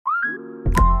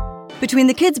Between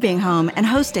the kids being home and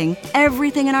hosting,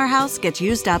 everything in our house gets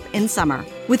used up in summer.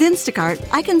 With Instacart,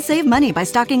 I can save money by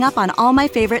stocking up on all my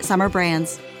favorite summer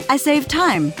brands. I save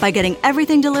time by getting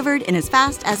everything delivered in as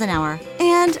fast as an hour.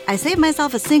 And I save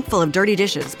myself a sink full of dirty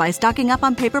dishes by stocking up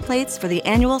on paper plates for the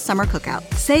annual summer cookout.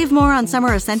 Save more on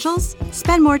summer essentials?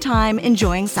 Spend more time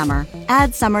enjoying summer.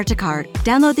 Add summer to cart.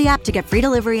 Download the app to get free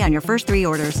delivery on your first 3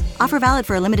 orders. Offer valid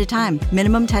for a limited time.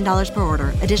 Minimum $10 per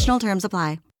order. Additional terms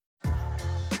apply.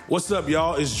 What's up,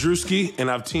 y'all? It's Drewski,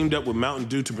 and I've teamed up with Mountain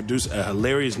Dew to produce a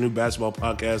hilarious new basketball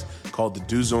podcast called The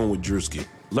Dew Zone with Drewski.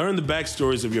 Learn the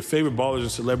backstories of your favorite ballers and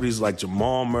celebrities like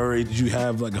Jamal Murray. Did you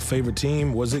have like a favorite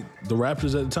team? Was it the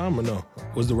Raptors at the time or no?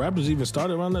 Was the Raptors even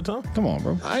started around that time? Come on,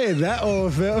 bro. I ain't that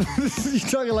old, fam. You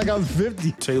talking like I'm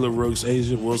 50. Taylor Rooks,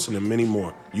 Asia Wilson, and many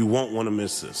more. You won't want to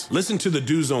miss this. Listen to The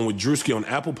Dew Zone with Drewski on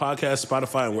Apple Podcasts,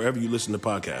 Spotify, and wherever you listen to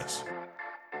podcasts.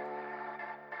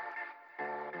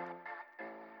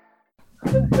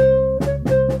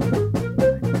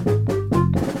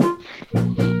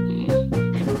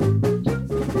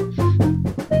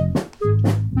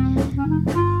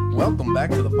 Welcome back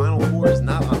to the Final Four is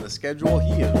not on the schedule.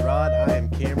 He is Rod, I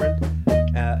am Cameron,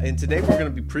 and today we're going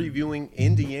to be previewing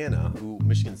Indiana, who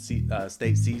Michigan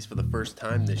State sees for the first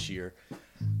time this year.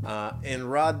 And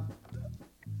Rod,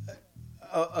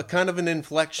 a kind of an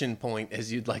inflection point,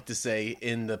 as you'd like to say,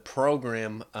 in the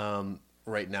program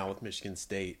right now with Michigan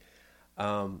State.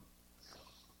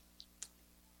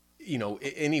 You know,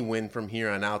 any win from here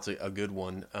on out's a good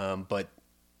one. But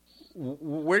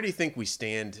where do you think we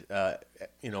stand,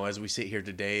 you know, as we sit here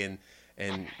today,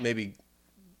 and maybe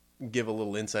give a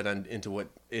little insight into what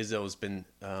Izzo's been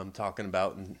talking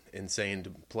about and saying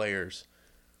to players?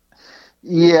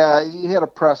 Yeah, he had a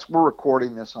press. We're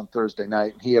recording this on Thursday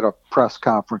night. He had a press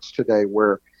conference today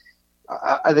where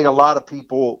I think a lot of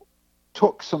people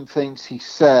took some things he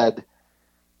said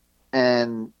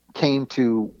and came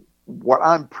to what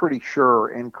I'm pretty sure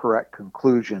are incorrect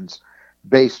conclusions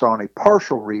based on a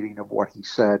partial reading of what he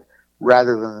said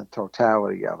rather than the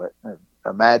totality of it.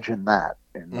 Imagine that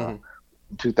in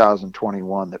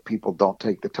 2021, that people don't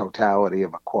take the totality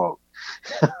of a quote,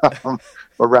 but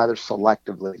rather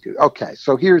selectively do. Okay,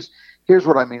 so here's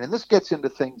what I mean. And this gets into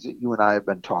things that you and I have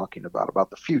been talking about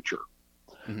the future,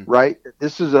 right?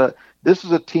 This is a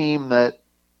team that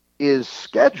is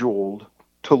scheduled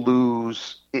to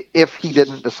lose, if he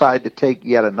didn't decide to take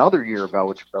yet another year of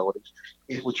eligibility,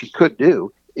 which he could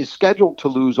do, is scheduled to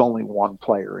lose only one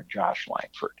player in Josh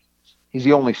Langford. He's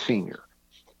the only senior.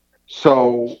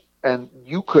 So, and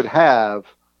you could have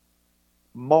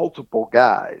multiple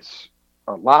guys,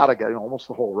 a lot of guys, almost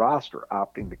the whole roster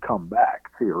opting to come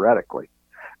back, theoretically.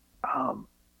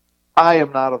 I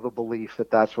am not of the belief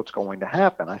that that's what's going to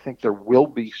happen. I think there will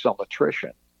be some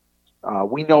attrition.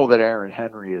 We know that Aaron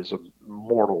Henry is a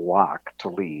mortal lock to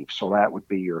leave, so that would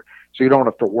be so you don't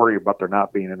have to worry about there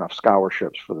not being enough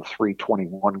scholarships for the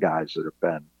 321 guys that have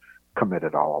been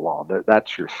committed all along.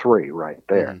 That's your three right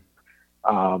there.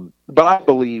 But I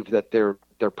believe that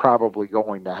they're probably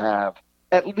going to have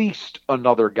at least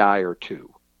another guy or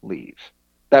two leave.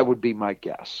 That would be my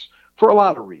guess, for a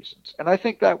lot of reasons. And I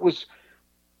think that was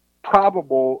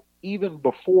probable even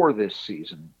before this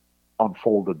season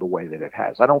unfolded the way that it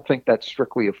has. I don't think that's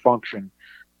strictly a function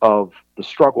of the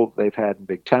struggle they've had in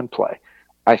Big Ten play.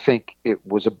 I think it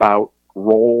was about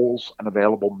roles and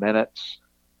available minutes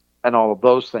and all of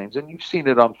those things. And you've seen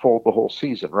it unfold the whole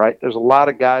season, right? There's a lot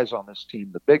of guys on this team,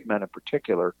 the big men in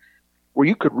particular, where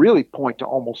you could really point to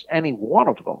almost any one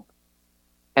of them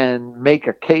and make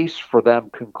a case for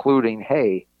them concluding,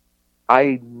 hey,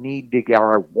 I need to get,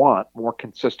 or I want more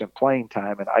consistent playing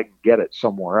time, and I can get it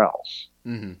somewhere else.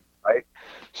 Right?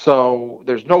 So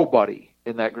there's nobody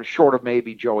in that, short of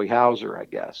maybe Joey Hauser, I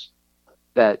guess,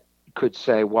 that could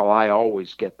say, well, I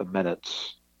always get the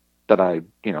minutes that I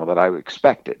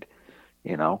expected,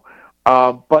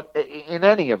 but in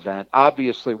any event,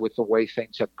 obviously with the way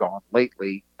things have gone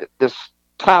lately, this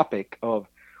topic of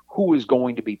who is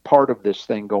going to be part of this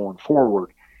thing going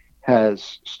forward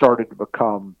has started to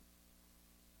become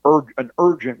an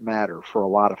urgent matter for a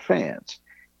lot of fans.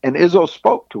 And Izzo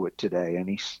spoke to it today, and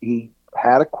he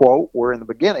had a quote where in the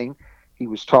beginning he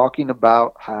was talking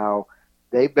about how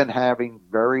they've been having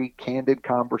very candid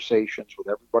conversations with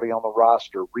everybody on the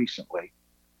roster recently,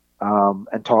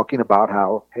 and talking about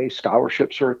how, hey,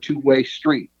 scholarships are a two-way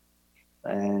street,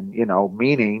 and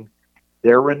meaning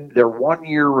they're 1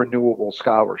 year renewable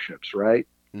scholarships, right?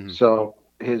 So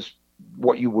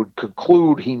what you would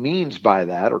conclude he means by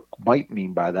that, or might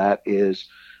mean by that, is,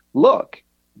 look,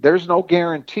 there's no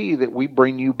guarantee that we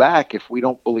bring you back if we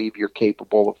don't believe you're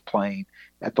capable of playing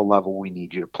at the level we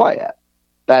need you to play at.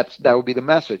 That would be the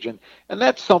message, and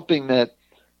that's something that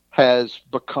has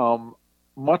become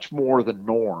much more the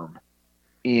norm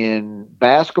in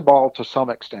basketball to some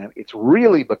extent. It's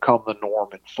really become the norm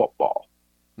in football.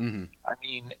 Mm-hmm. I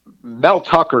mean, Mel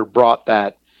Tucker brought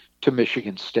that to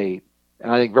Michigan State,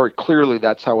 and I think very clearly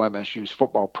that's how MSU's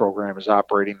football program is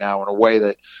operating now in a way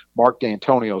that Mark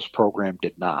D'Antonio's program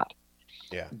did not.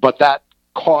 Yeah. But that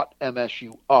caught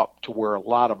MSU up to where a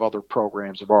lot of other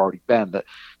programs have already been. That,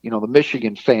 the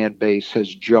Michigan fan base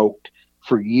has joked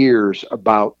for years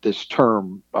about this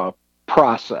term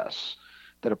process,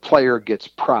 that a player gets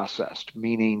processed,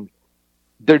 meaning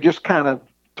they're just kind of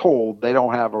told they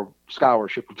don't have a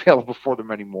scholarship available for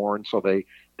them anymore, and so they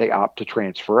opt to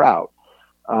transfer out.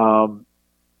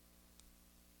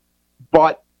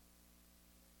 But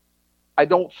I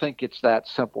don't think it's that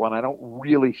simple, and I don't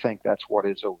really think that's what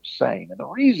Izzo was saying. And the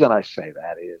reason I say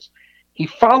that is he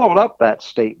followed up that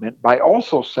statement by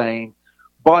also saying,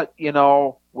 but,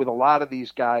 with a lot of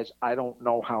these guys, I don't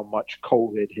know how much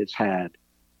COVID has had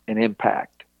an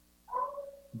impact.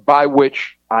 By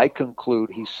which I conclude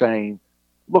he's saying,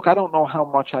 look, I don't know how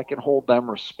much I can hold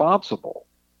them responsible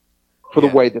for the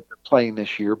way that they're playing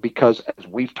this year, because as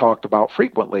we've talked about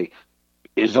frequently,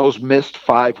 Izzo's missed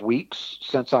 5 weeks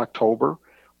since October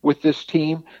with this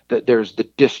team, that there's the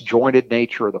disjointed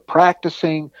nature of the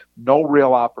practicing, no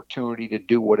real opportunity to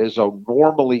do what Izzo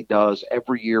normally does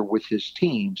every year with his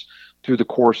teams through the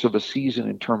course of a season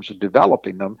in terms of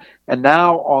developing them. And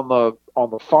now on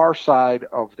the far side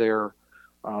of their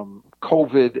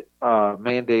COVID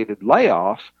mandated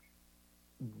layoff,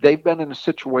 they've been in a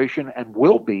situation, and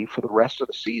will be for the rest of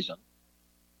the season,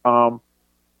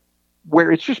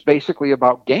 where it's just basically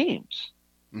about games.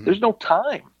 Mm-hmm. There's no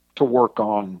time to work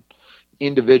on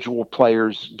individual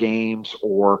players' games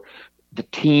or the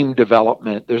team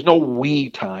development. There's no we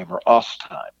time or us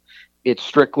time. It's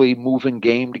strictly moving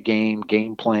game to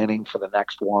game planning for the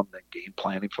next one, then game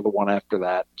planning for the one after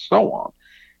that, and so on.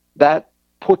 That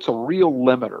puts a real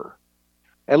limiter,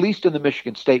 at least in the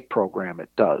Michigan State program it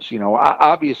does.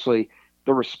 Obviously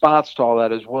the response to all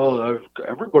that is, well,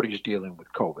 everybody's dealing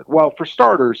with COVID. Well, for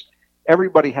starters,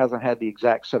 everybody hasn't had the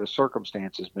exact set of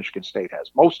circumstances Michigan State has.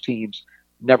 Most teams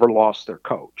never lost their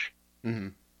coach. Mm-hmm.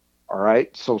 All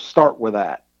right? So start with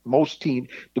that. The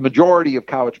majority of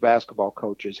college basketball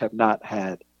coaches have not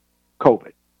had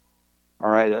COVID. All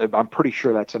right? I'm pretty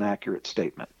sure that's an accurate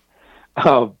statement.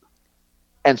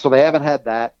 And so they haven't had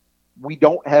that. We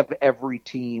don't have every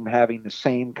team having the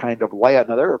same kind of layout.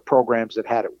 Now, there are programs that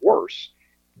had it worse,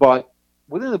 but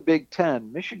within the Big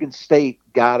Ten, Michigan State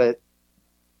got it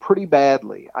pretty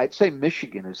badly. I'd say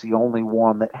Michigan is the only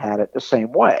one that had it the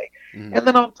same way. Mm-hmm. And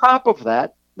then on top of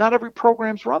that, not every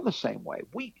program's run the same way.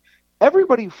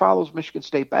 Everybody who follows Michigan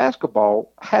State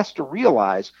basketball has to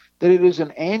realize that it is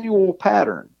an annual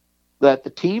pattern, that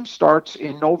the team starts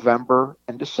in November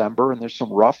and December, and there's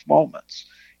some rough moments.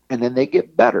 And then they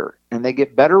get better, and they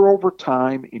get better over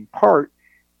time, in part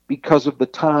because of the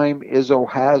time Izzo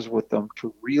has with them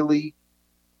to really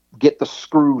get the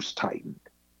screws tightened.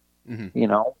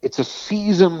 Mm-hmm. It's a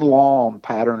season-long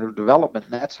pattern of development,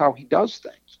 and that's how he does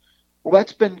things. Well,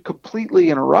 that's been completely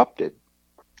interrupted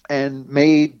and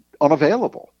made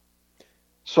unavailable.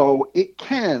 So it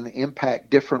can impact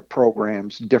different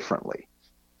programs differently.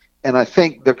 And I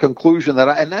think the conclusion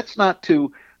and that's not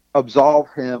to absolve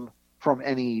him from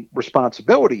any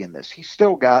responsibility in this. He's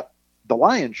still got the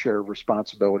lion's share of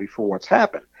responsibility for what's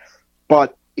happened.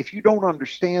 But if you don't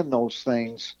understand those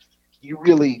things, you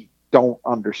really don't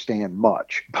understand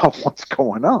much about what's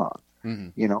going on.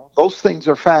 Mm-hmm. Those things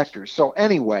are factors. So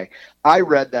anyway, I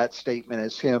read that statement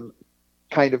as him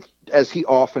kind of, as he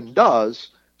often does,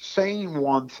 saying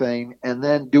one thing and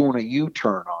then doing a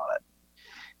U-turn on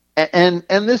it.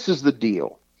 And this is the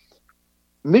deal.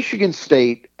 Michigan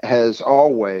State has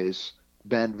always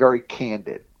been very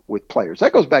candid with players.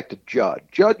 That goes back to Judd.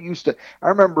 Judd used to, I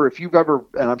remember, if you've ever,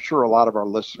 and I'm sure a lot of our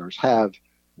listeners have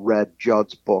read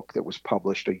Judd's book that was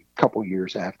published a couple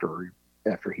years after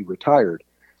he retired.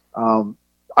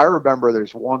 I remember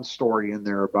there's one story in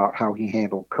there about how he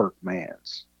handled Kirk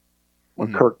Mans. When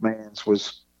mm-hmm. Kirk Mans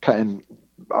was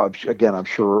again, I'm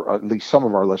sure at least some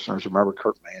of our listeners remember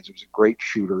Kirk Mans. He was a great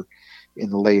shooter in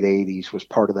the late 80s, was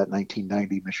part of that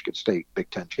 1990 Michigan State Big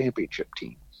Ten championship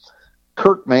team.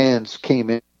 Kirk Mans came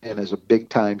in as a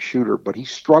big-time shooter, but he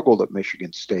struggled at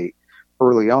Michigan State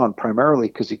early on, primarily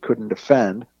because he couldn't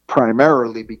defend,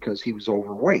 primarily because he was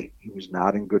overweight. He was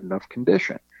not in good enough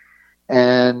condition.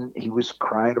 And he was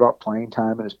crying about playing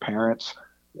time, and his parents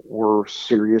were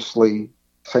seriously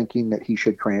thinking that he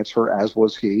should transfer, as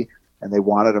was he, and they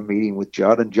wanted a meeting with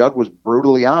Judd, and Judd was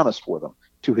brutally honest with him.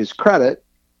 To his credit,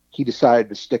 he decided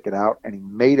to stick it out, and he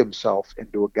made himself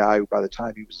into a guy who, by the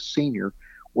time he was a senior,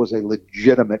 was a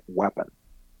legitimate weapon,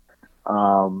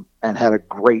 and had a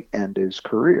great end to his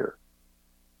career.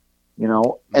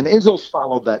 And Izzo's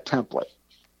followed that template.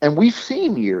 And we've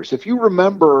seen years. If you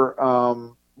remember,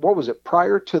 what was it?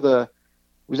 It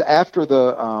was after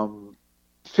the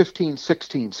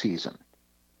 15-16 season,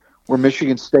 where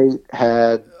Michigan State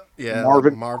had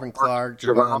Marvin Clark,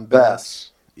 Javon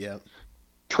Bess,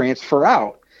 transfer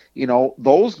out.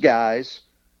 Those guys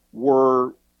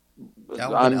were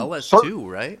Alvin Ellis too,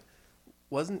 right?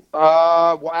 Wasn't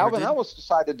Alvin Ellis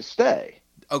decided to stay.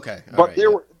 Okay, but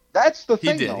that's the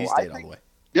thing. He stayed all the way.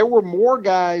 There were more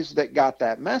guys that got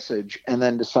that message and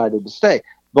then decided to stay.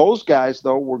 Those guys,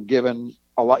 though, were given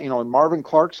a lot. In Marvin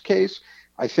Clark's case,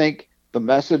 I think the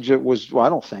message the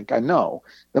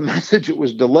message it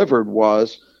was delivered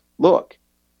was, look,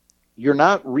 you're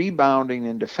not rebounding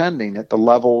and defending at the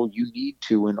level you need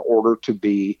to in order to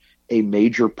be a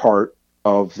major part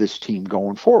of this team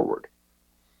going forward.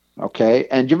 Okay.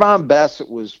 And Javon Bess, it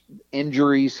was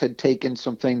injuries had taken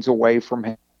some things away from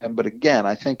him. But again,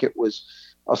 I think it was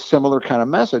a similar kind of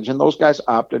message, and those guys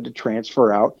opted to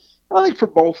transfer out. And I think for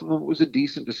both of them, it was a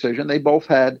decent decision. They both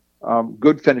had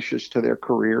good finishes to their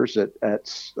careers at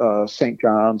St.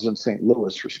 John's and St.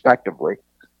 Louis, respectively.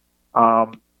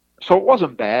 So it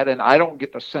wasn't bad, and I don't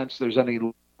get the sense there's any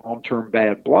long-term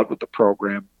bad blood with the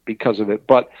program because of it.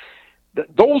 But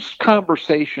those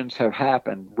conversations have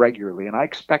happened regularly, and I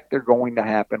expect they're going to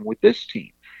happen with this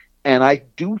team. And I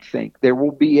do think there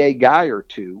will be a guy or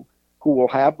two who will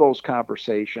have those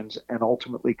conversations and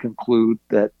ultimately conclude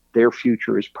that their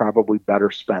future is probably better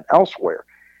spent elsewhere.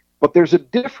 But there's a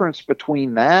difference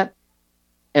between that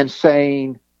and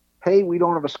saying, hey, we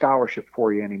don't have a scholarship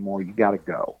for you anymore. You got to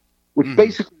go, which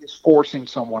basically is forcing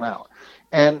someone out.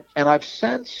 And I've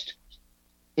sensed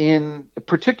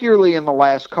particularly in the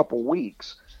last couple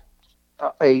weeks,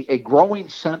 a growing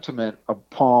sentiment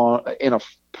in a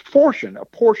portion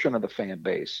of the fan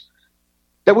base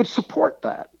that would support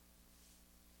that.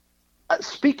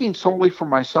 Speaking solely for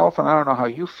myself, and I don't know how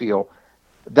you feel,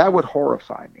 that would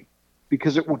horrify me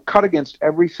because it would cut against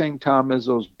everything Tom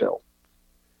Izzo's built,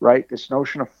 right? This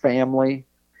notion of family.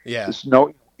 Yeah.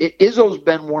 Izzo's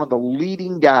been one of the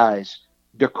leading guys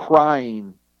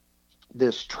decrying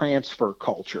this transfer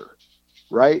culture,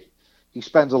 right? He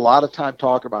spends a lot of time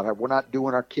talking about how we're not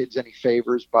doing our kids any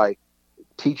favors by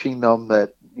teaching them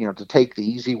that, to take the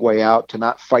easy way out, to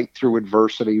not fight through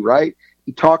adversity, right?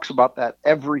 He talks about that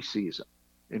every season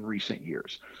in recent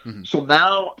years. Mm-hmm. So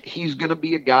now he's going to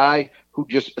be a guy who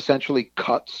just essentially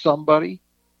cuts somebody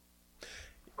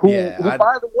who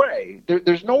by the way,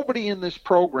 there's nobody in this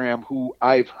program who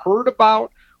I've heard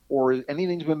about or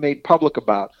anything's been made public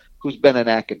about who's been an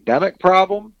academic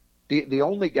problem. The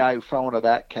only guy who fell into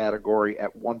that category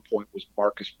at one point was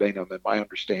Marcus Bingham, and my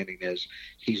understanding is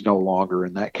he's no longer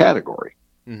in that category.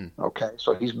 Mm-hmm. Okay,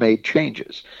 so he's made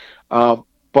changes.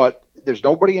 But there's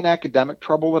nobody in academic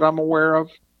trouble that I'm aware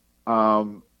of.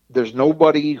 There's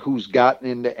nobody who's gotten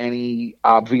into any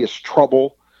obvious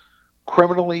trouble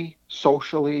criminally,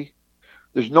 socially.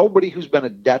 There's nobody who's been a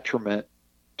detriment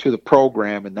to the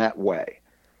program in that way.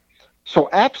 So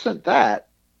absent that,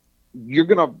 you're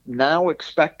going to now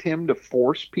expect him to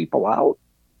force people out?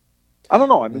 I don't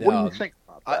know. I mean, what do you think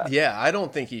about that? I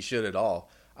don't think he should at all.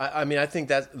 I think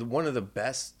that's one of the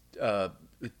best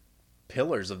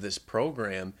pillars of this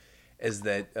program is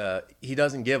that he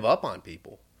doesn't give up on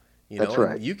people. That's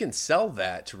right. You can sell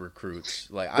that to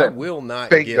recruits. Like, I will not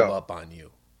give up on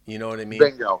you. You know what I mean?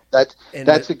 Bingo. That's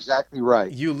exactly right.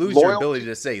 You lose your ability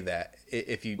to say that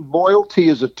if you. Loyalty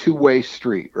is a two-way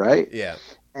street, right? Yeah.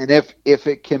 And if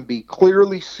it can be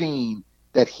clearly seen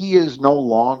that he is no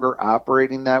longer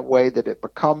operating that way, that it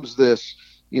becomes this,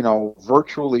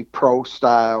 virtually pro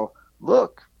style,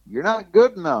 look, you're not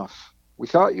good enough. We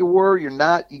thought you were, you're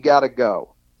not, you got to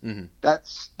go. Mm-hmm.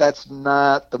 That's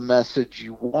not the message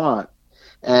you want.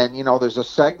 And, there's a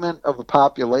segment of the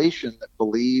population that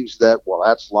believes that, well,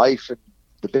 that's life in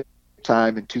the big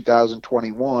time in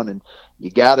 2021, and you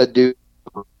got to do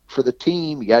for the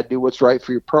team, you got to do what's right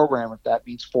for your program. If that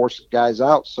means forcing guys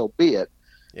out, so be it.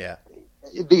 Yeah.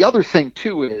 The other thing,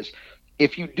 too, is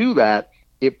if you do that,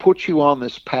 it puts you on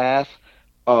this path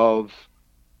of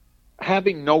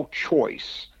having no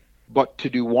choice but to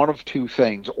do one of two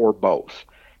things or both.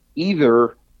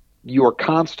 Either you're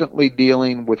constantly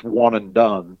dealing with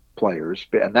one-and-done players,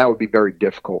 and that would be very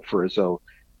difficult for Izzo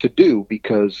to do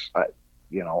because,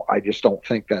 I just don't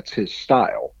think that's his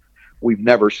style. We've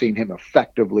never seen him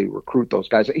effectively recruit those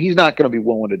guys. He's not going to be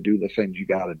willing to do the things you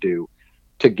got to do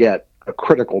to get a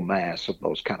critical mass of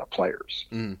those kind of players.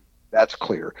 Mm. That's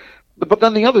clear. But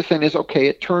then the other thing is, okay,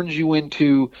 it turns you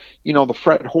into, the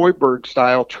Fred Hoiberg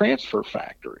style transfer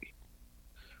factory.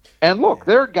 And look,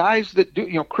 there are guys that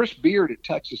do, Chris Beard at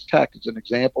Texas Tech is an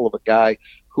example of a guy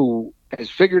who has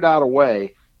figured out a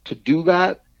way to do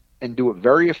that and do it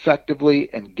very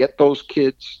effectively and get those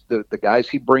kids, the guys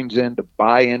he brings in, to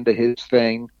buy into his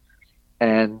thing,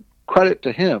 and credit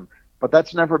to him. But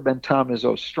that's never been Tom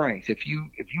Izzo's strength. If you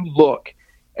look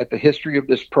at the history of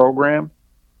this program,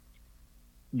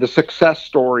 the success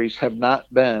stories have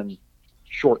not been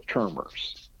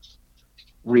short-termers,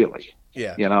 really.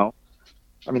 Yeah.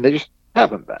 They just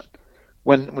haven't been.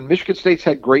 When Michigan State's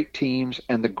had great teams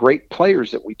and the great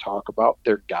players that we talk about,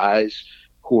 they're guys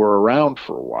who are around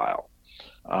for a while.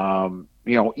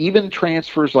 Even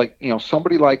transfers like,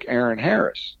 somebody like Aaron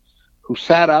Harris, who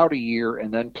sat out a year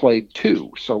and then played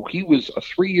 2. So he was a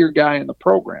 3-year guy in the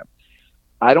program.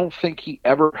 I don't think he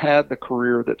ever had the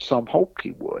career that some hoped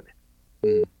he would.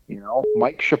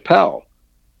 Mike Chappell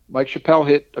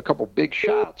hit a couple big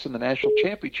shots in the national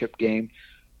championship game,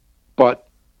 but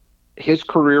his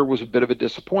career was a bit of a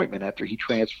disappointment after he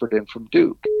transferred in from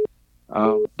Duke.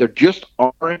 There just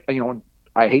aren't,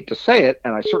 I hate to say it,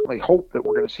 and I certainly hope that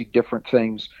we're going to see different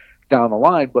things down the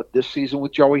line, but this season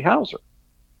with Joey Hauser,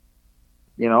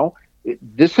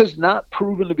 this has not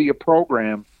proven to be a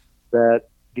program that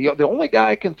the only guy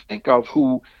I can think of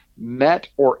who met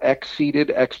or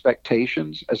exceeded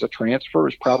expectations as a transfer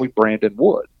is probably Brandon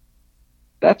Wood.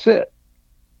 That's it.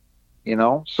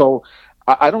 So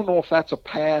I don't know if that's a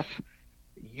path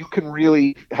you can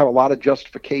really have a lot of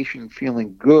justification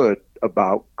feeling good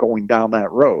about going down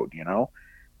that road,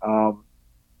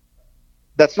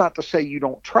 That's not to say you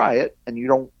don't try it and you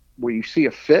don't, where you see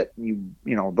a fit and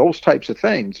those types of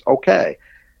things, okay.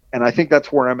 And I think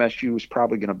that's where MSU is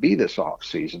probably going to be this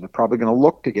offseason. They're probably going to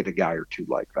look to get a guy or two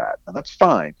like that, and that's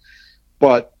fine.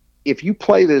 But if you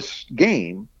play this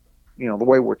game, the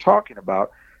way we're talking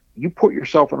about, you put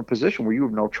yourself in a position where you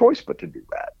have no choice but to do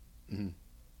that. Mm-hmm.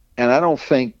 And I don't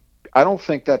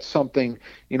think that's something,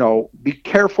 be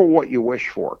careful what you wish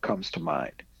for comes to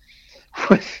mind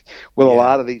with a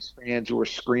lot of these fans who are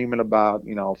screaming about,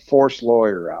 force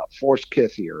Lawyer out, force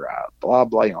Kithier out, blah,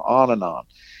 blah, on and on.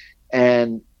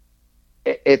 And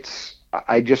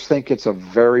I just think it's a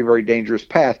very, very dangerous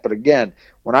path. But again,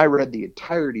 when I read the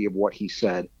entirety of what he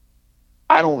said,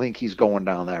 I don't think he's going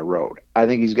down that road. I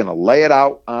think he's going to lay it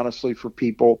out honestly for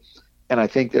people. And I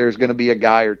think there's going to be a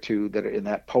guy or two that are in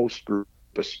that post group,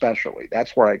 especially.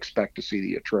 That's where I expect to see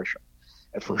the attrition,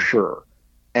 for sure.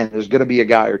 And there's going to be a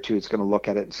guy or two that's going to look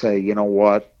at it and say, you know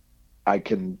what, I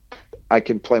can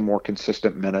play more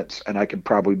consistent minutes and I can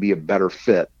probably be a better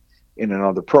fit in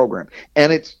another program.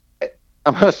 And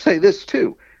I'm going to say this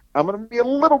too. I'm going to be a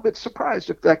little bit surprised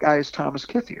if that guy is Thomas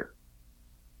Kithier.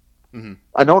 Mm-hmm.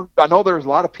 I know there's a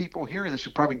lot of people hearing this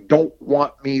who probably don't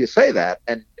want me to say that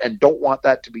and don't want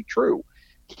that to be true.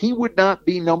 He would not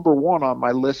be number 1 on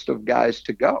my list of guys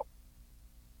to go.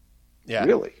 Yeah.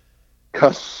 Really.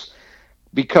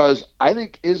 Because I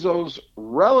think Izzo's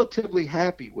relatively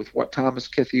happy with what Thomas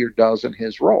Kithier does in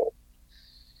his role.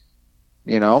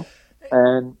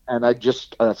 And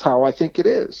that's how I think it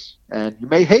is. And you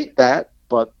may hate that,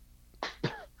 but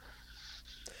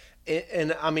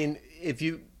and I mean, if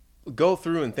you go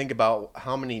through and think about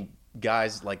how many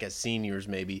guys, like as seniors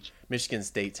maybe, Michigan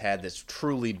State's had that's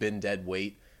truly been dead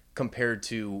weight compared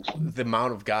to the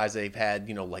amount of guys they've had,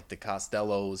 like the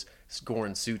Costellos,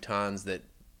 Goran Sutons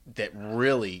that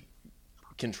really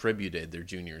contributed their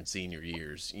junior and senior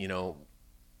years,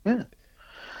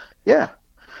 Yeah.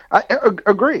 I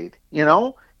agreed.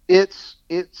 It's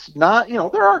not,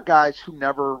 there are guys who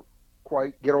never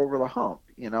quite get over the hump,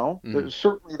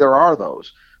 Certainly there are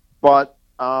those. But,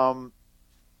 and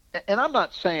I'm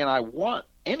not saying I want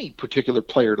any particular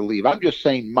player to leave. I'm just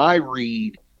saying my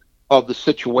read of the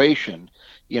situation,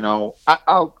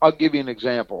 I'll give you an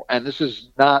example. And this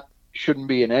shouldn't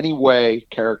be in any way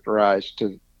characterized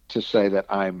to say that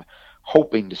I'm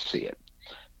hoping to see it.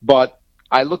 But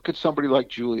I look at somebody like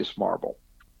Julius Marble,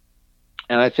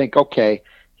 and I think, okay,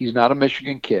 he's not a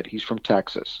Michigan kid. He's from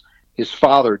Texas. His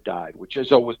father died, which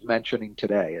Izzo was mentioning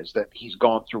today, is that he's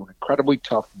gone through an incredibly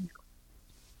tough year,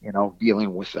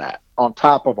 dealing with that, on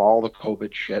top of all the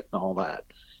COVID shit and all that.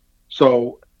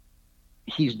 So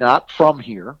he's not from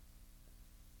here.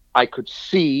 I could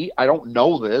see, I don't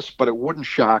know this, but it wouldn't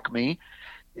shock me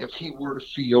if he were to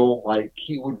feel like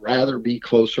he would rather be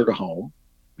closer to home.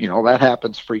 That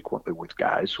happens frequently with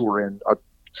guys who are in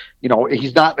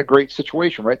he's not in a great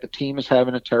situation, right? The team is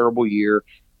having a terrible year.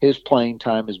 His playing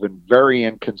time has been very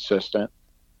inconsistent.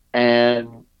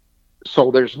 And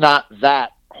so there's not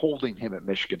that holding him at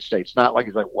Michigan State. It's not like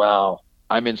he's like, well,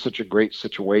 I'm in such a great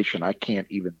situation, I can't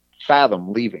even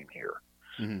fathom leaving here,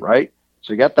 right?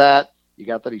 So you got that. You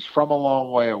got that he's from a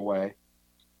long way away.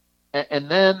 And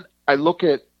then I look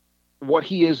at what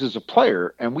he is as a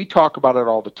player, and we talk about it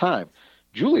all the time.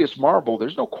 Julius Marble,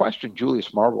 there's no question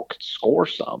Julius Marble could score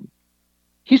some.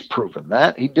 He's proven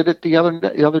that. He did it the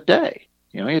other day.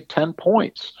 You know, he had 10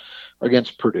 points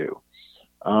against Purdue.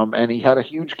 And he had a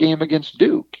huge game against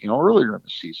Duke, you know, earlier in the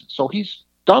season. So he's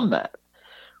done that.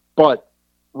 But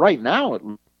right now, at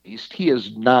least, he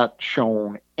has not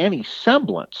shown any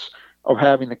semblance of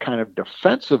having the kind of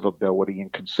defensive ability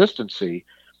and consistency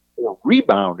or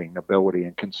rebounding ability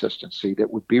and consistency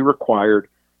that would be required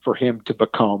for him to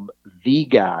become the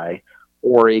guy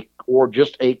or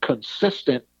just a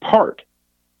consistent part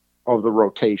of the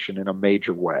rotation in a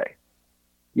major way.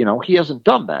 You know, he hasn't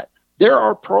done that. There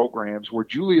are programs where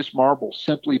Julius Marble,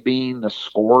 simply being the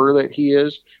scorer that he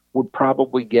is, would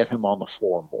probably get him on the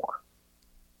floor more.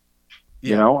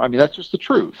 You know, I mean, that's just the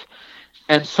truth.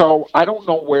 And so I don't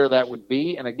know where that would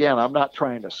be. And again, I'm not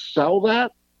trying to sell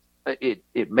that.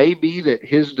 It may be that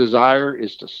his desire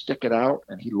is to stick it out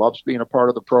and he loves being a part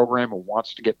of the program and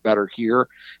wants to get better here.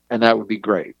 And that would be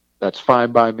great. That's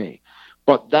fine by me.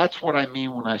 But that's what I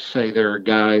mean when I say there are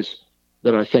guys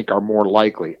that I think are more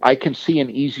likely. I can see an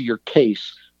easier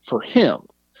case for him,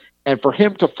 and for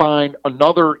him to find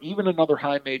even another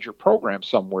high major program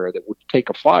somewhere that would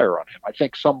take a flyer on him. I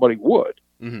think somebody would.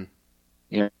 You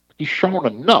know, he's shown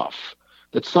enough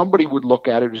that somebody would look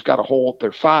at it who's got a hole at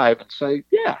their 5 and say,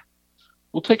 yeah,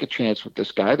 we'll take a chance with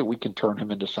this guy that we can turn him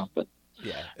into something.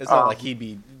 Yeah, it's not like he'd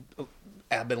be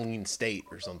Abilene State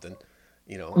or something,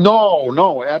 you know.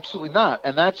 No, absolutely not.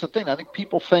 And that's the thing. I think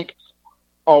people think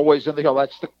always, and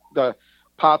that's the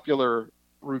popular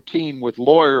routine with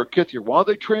Lawyer or Kithier. Why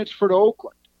they transfer to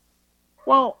Oakland?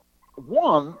 Well,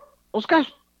 one, those guys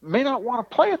may not want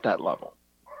to play at that level.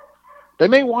 They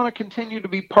may want to continue to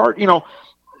be part. You know,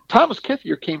 Thomas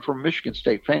Kithier came from a Michigan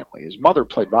State family. His mother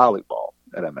played volleyball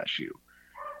at MSU.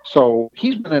 So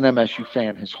he's been an MSU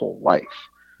fan his whole life.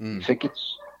 You think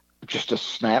it's just a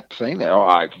snap thing that,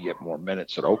 I can get more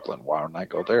minutes at Oakland. Why don't I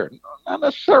go there? No, not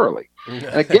necessarily. And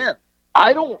again,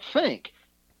 I don't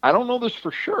know this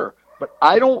for sure, but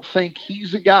I don't think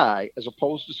he's a guy, as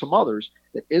opposed to some others,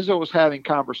 that Izzo is having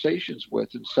conversations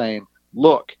with and saying,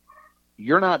 look,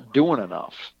 you're not doing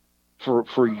enough for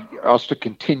us to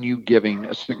continue giving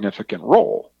a significant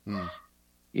role.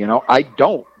 You know, I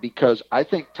don't, because I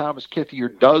think Thomas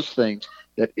Kithier does things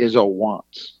that Izzo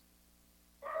wants.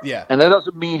 Yeah. And that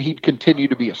doesn't mean he'd continue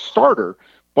to be a starter,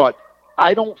 but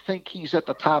I don't think he's at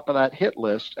the top of that hit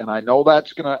list, and I know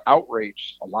that's going to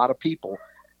outrage a lot of people.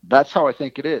 That's how I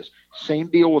think it is. Same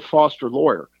deal with Foster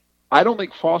Loyer. I don't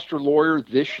think Foster Loyer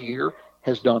this year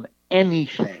has done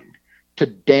anything to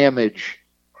damage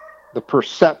the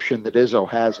perception that Izzo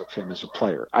has of him as a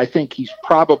player. I think he's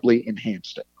probably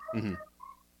enhanced it.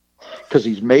 Because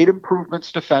he's made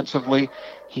improvements defensively.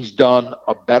 He's done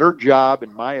a better job,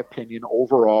 in my opinion,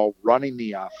 overall running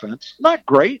the offense. Not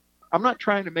great. I'm not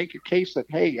trying to make a case that,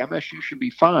 hey, MSU should be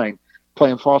fine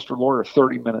playing Foster Loyer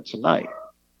 30 minutes a night.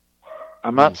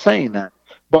 I'm not saying that.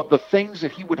 But the things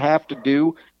that he would have to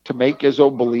do to make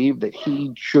Izzo believe that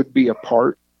he should be a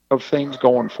part of things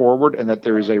going forward and that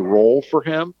there is a role for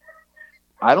him,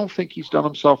 I don't think he's done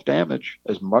himself damage,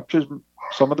 as much as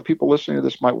some of the people listening to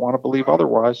this might want to believe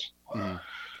otherwise.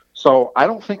 So I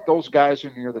don't think those guys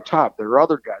are near the top. There are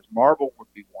other guys. Marble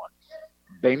would be one.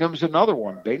 Bainham's another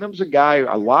one. Bainham's a guy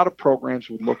a lot of programs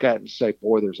would look at and say,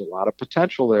 boy, there's a lot of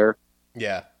potential there.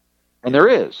 Yeah. And there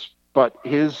is. But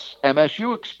his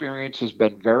MSU experience has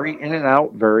been very in and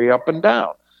out, very up and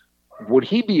down. Would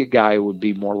he be a guy who would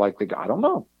be more like the guy? I don't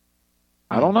know.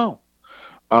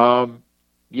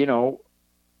 You know,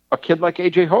 a kid like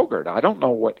A.J. Hoggard, I don't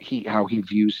know how he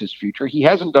views his future. He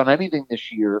hasn't done anything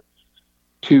this year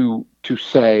to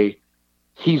say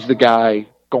he's the guy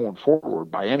going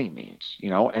forward by any means, you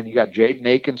know. And you got Jaden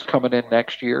Akins coming in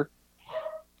next year.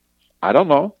 I don't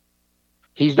know.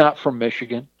 He's not from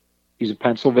Michigan. He's a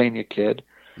Pennsylvania kid.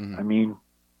 I mean,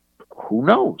 who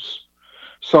knows?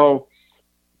 So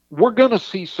we're going to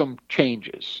see some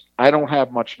changes. I don't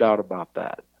have much doubt about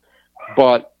that.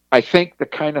 But I think the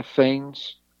kind of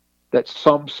things that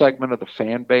some segment of the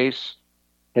fan base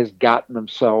has gotten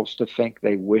themselves to think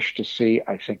they wish to see,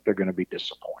 I think they're going to be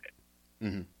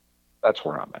disappointed. That's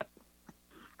where I'm at.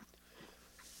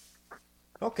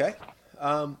 Okay.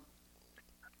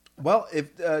 Well,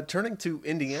 if turning to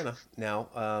Indiana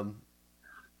now,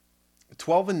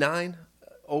 12-9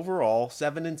 overall,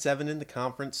 7-7 in the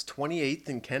conference, 28th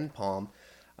in Ken Palm,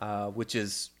 which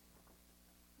is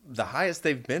the highest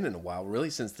they've been in a while, really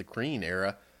since the Crean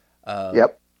era.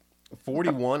 Yep.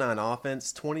 41 on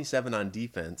offense, 27 on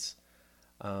defense.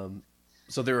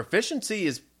 So their efficiency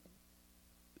is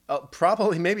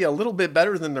probably maybe a little bit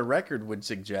better than their record would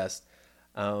suggest.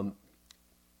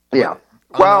 Yeah.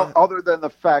 Well, other than the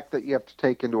fact that you have to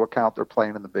take into account they're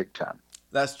playing in the Big Ten.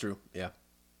 That's true, yeah.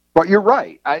 But you're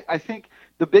right. I think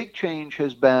the big change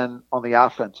has been on the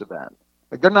offensive end.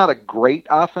 Like, they're not a great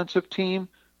offensive team,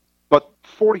 but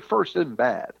 41st isn't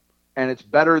bad. And it's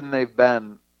better than they've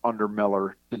been under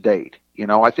Miller to date. You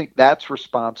know, I think that's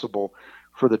responsible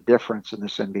for the difference in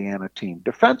this Indiana team.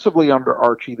 Defensively under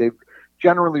Archie, they've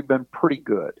generally been pretty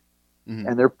good. Mm-hmm.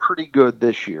 And they're pretty good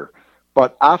this year.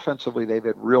 But offensively, they've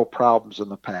had real problems in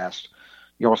the past,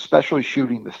 you know, especially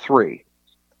shooting the three.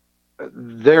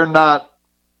 They're not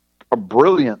a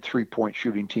brilliant three-point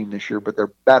shooting team this year, but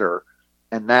they're better,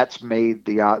 and that's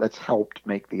helped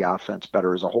make the offense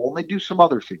better as a whole. And they do some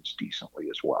other things decently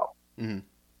as well. Mm-hmm.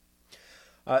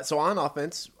 So on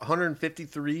offense,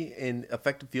 153 in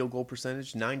effective field goal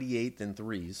percentage, 98th in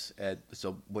threes,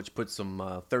 which puts them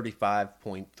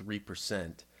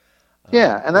 35.3%.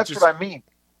 Yeah, and that's what I mean.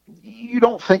 You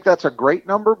don't think that's a great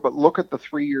number, but look at the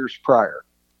 3 years prior.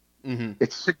 Mm-hmm.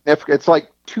 It's significant. It's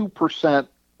like 2%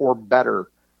 or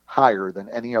better higher than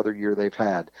any other year they've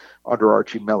had under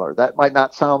Archie Miller. That might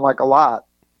not sound like a lot,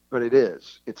 but it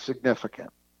is. It's significant.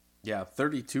 Yeah,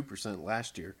 32%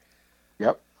 last year.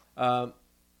 Yep.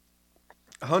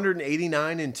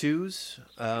 189 in twos,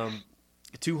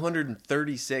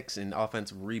 236 in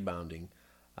offensive rebounding.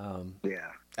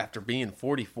 After being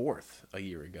 44th a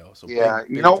year ago. So yeah,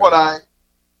 you know what I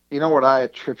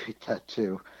attribute that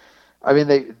to? I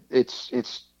mean,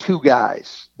 it's two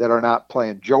guys that are not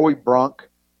playing, Joey Brunk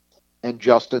and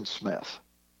Justin Smith.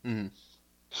 Mm-hmm.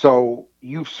 So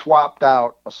you've swapped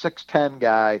out a 6'10"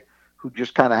 guy who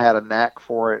just kind of had a knack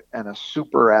for it and a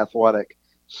super athletic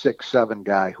 6'7"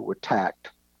 guy who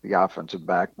attacked the offensive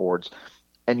backboards,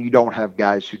 and you don't have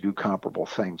guys who do comparable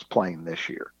things playing this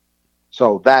year.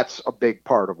 So that's a big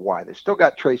part of why. They still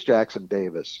got Trayce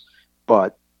Jackson-Davis,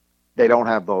 but they don't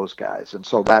have those guys. And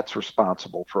so that's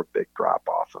responsible for a big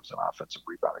drop-off as an offensive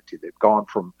rebounding team. They've gone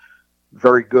from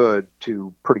very good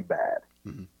to pretty bad.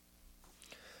 Mm-hmm.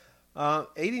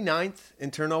 89th in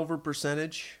turnover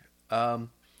percentage, and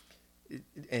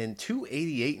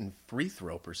 288 in free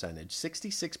throw percentage,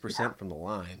 66% from the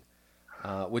line,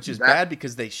 which is bad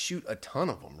because they shoot a ton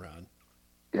of them, Rod.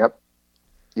 Yep.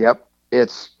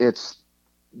 It's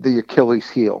the Achilles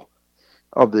heel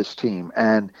of this team.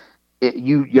 And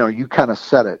you kind of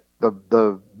said it.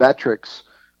 The metrics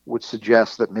would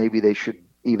suggest that maybe they should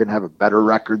even have a better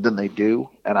record than they do.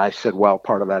 And I said, well,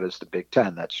 part of that is the Big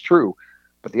Ten. That's true.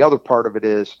 But the other part of it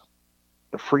is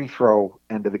the free throw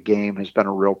end of the game has been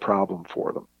a real problem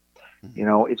for them. Mm-hmm. You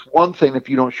know, it's one thing if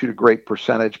you don't shoot a great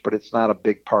percentage, but it's not a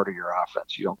big part of your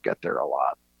offense. You don't get there a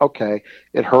lot. Okay,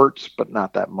 it hurts, but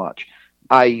not that much.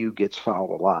 IU gets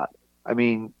fouled a lot. I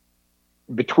mean,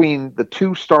 between the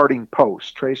two starting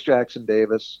posts, Trayce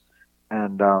Jackson-Davis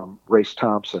and Race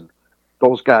Thompson,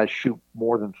 those guys shoot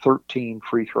more than 13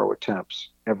 free throw attempts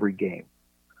every game.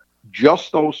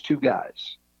 Just those two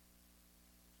guys.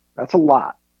 That's a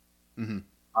lot.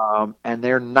 Mm-hmm. And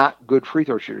they're not good free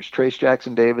throw shooters. Trayce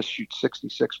Jackson-Davis shoots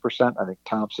 66%. I think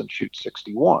Thompson shoots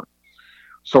 61%.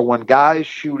 So when guys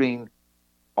shooting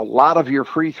a lot of your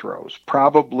free throws,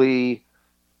 probably,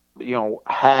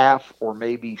 half or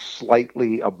maybe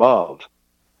slightly above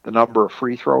the number of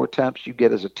free throw attempts you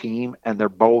get as a team, and they're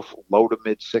both low to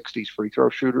mid 60s free throw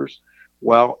shooters,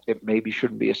 well, it maybe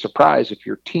shouldn't be a surprise if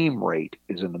your team rate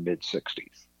is in the mid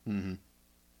 60s. Mm-hmm.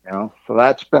 So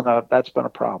that's been a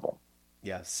problem.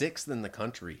 Yeah, 6th in the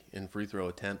country in free throw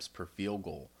attempts per field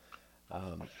goal.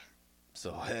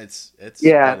 So it's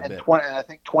and 20, I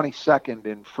think 22nd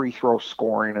in free throw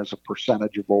scoring as a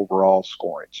percentage of overall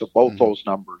scoring. So both those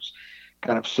numbers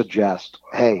kind of suggest,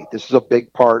 hey, this is a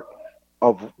big part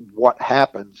of what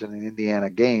happens in an Indiana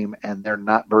game, and they're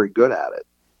not very good at it.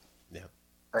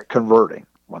 Yeah, at converting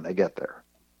when they get there.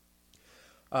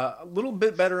 A little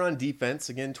bit better on defense,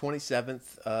 again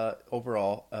 27th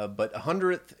overall, but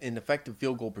 100th in effective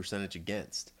field goal percentage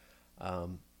against.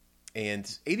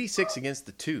 And 86 against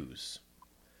the twos.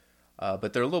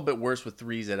 But they're a little bit worse with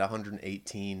threes at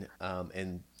 118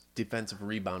 and defensive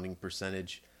rebounding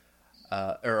percentage.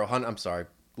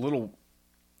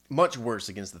 Much worse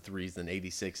against the threes than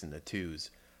 86 in the twos.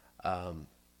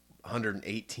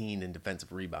 118 in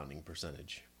defensive rebounding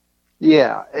percentage.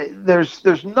 Yeah,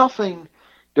 there's nothing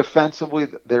defensively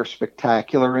that they're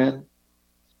spectacular in.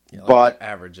 Yeah, but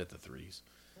average at the threes.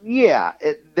 Yeah,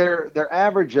 they're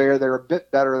average there. They're a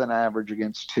bit better than average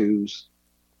against twos.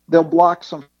 they'll block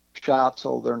some shots,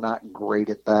 so they're not great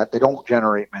at that. They don't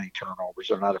generate many turnovers.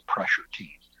 They're not a pressure team.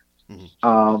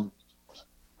 Mm-hmm.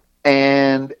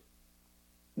 And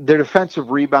their defensive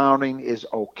rebounding is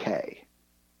okay.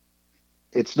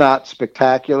 It's not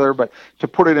spectacular, but to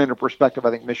put it into perspective,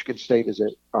 I think Michigan State is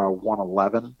at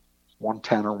 111,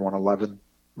 110 or 111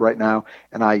 right now,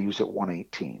 and IU's at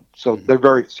 118. So they're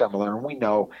very similar. And we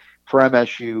know for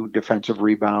MSU, defensive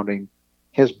rebounding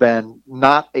has been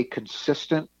not a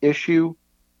consistent issue,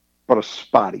 but a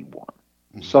spotty one.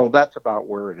 Mm-hmm. So that's about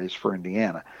where it is for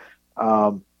Indiana.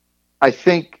 I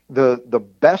think the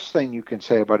best thing you can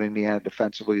say about Indiana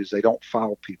defensively is they don't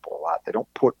foul people a lot. They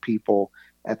don't put people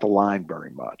at the line very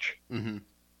much. Mm-hmm.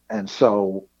 And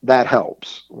so that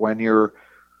helps. When you're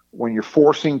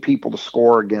forcing people to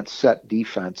score against set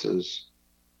defenses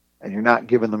and you're not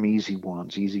giving them easy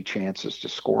ones, easy chances to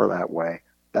score that way,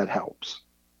 that helps.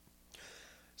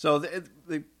 So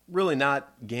they're really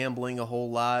not gambling a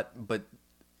whole lot, but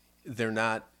they're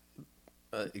not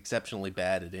exceptionally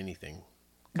bad at anything.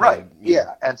 Right.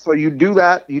 Yeah. And so you do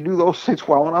those things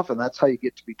well enough, and that's how you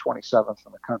get to be 27th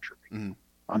in the country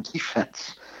on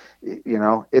defense. You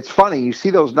know, it's funny. You see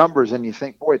those numbers and you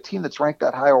think, boy, a team that's ranked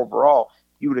that high overall,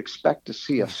 you would expect to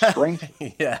see a strength.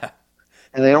 Yeah.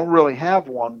 And they don't really have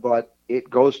one, but it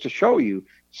goes to show you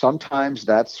sometimes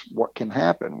that's what can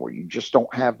happen, where you just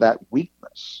don't have that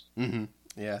weakness. Mm-hmm.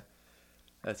 Yeah.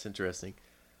 That's interesting.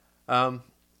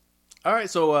 All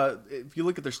right, so if you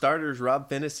look at their starters, Rob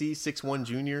Phinisee, 6'1"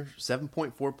 junior,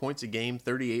 7.4 points a game,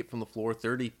 38 from the floor,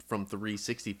 30 from three,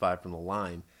 65 from the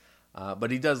line. But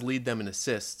he does lead them in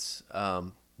assists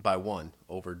by one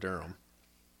over Durham.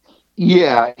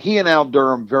 Yeah, he and Al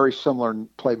Durham, very similar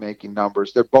playmaking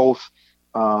numbers. They're both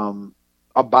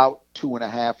about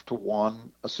 2.5 to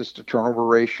 1 assist-to-turnover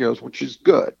ratios, which is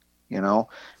good, you know,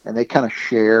 and they kind of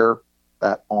share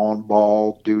that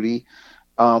on-ball duty.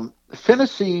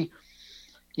 Phinisee,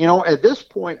 you know, at this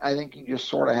point, I think you just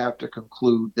sort of have to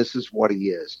conclude this is what he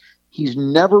is. He's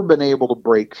never been able to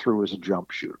break through as a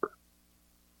jump shooter.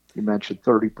 You mentioned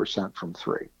 30% from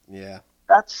three. Yeah.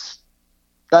 That's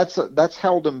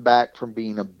held him back from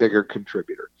being a bigger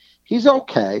contributor. He's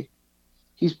okay.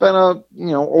 He's been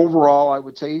overall, I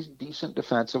would say he's decent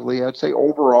defensively. I'd say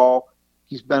overall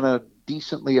he's been a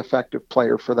decently effective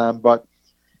player for them, but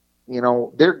you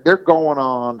know, they're going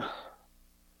on,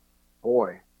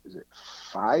 boy, is it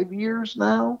 5 years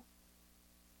now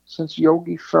since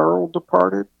Yogi Ferrell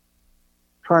departed?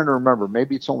 I'm trying to remember.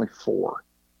 Maybe it's only 4.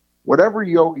 Whatever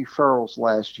Yogi Ferrell's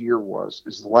last year was,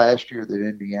 is the last year that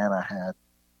Indiana had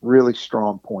really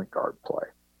strong point guard play.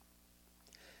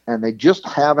 And they just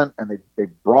haven't, and they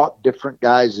brought different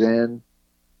guys in.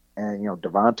 And, you know,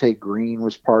 Devontae Green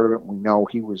was part of it. We know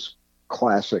he was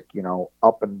classic, you know,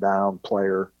 up and down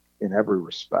player in every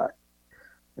respect.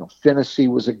 You know, Phinisee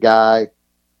was a guy,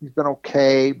 he's been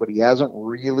okay, but he hasn't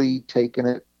really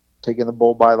taken the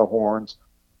bull by the horns.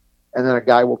 And then a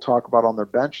guy we'll talk about on their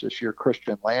bench this year,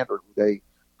 Christian Lander, who they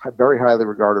very highly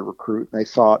regarded recruit, and they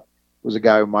thought was a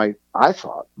guy who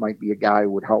might be a guy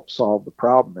who would help solve the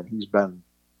problem, and he's been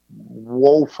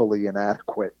woefully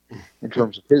inadequate in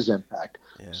terms of his impact.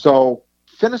 Yeah. So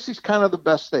Phinisee's kind of the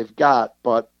best they've got,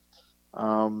 but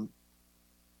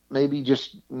maybe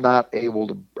just not able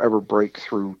to ever break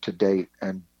through to date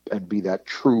and be that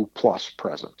true plus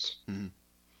presence. Mm-hmm.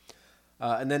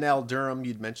 And then Al Durham,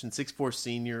 you'd mentioned 6'4"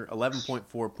 senior,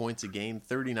 11.4 points a game,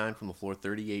 39 from the floor,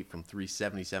 38 from three,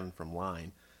 77 from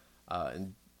line,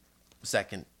 and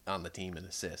second on the team in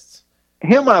assists.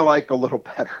 Him I like a little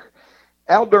better.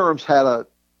 Al Durham's had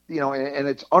and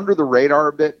it's under the radar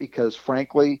a bit because,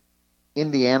 frankly,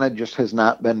 Indiana just has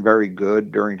not been very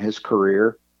good during his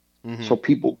career. Mm-hmm. So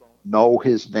people don't know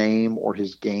his name or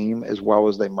his game as well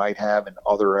as they might have in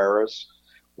other eras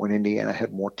when Indiana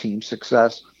had more team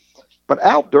success. But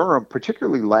Al Durham,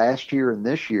 particularly last year and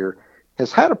this year,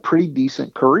 has had a pretty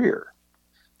decent career.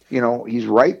 You know, he's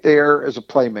right there as a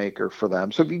playmaker for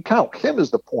them. So if you count him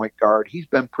as the point guard, he's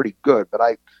been pretty good. But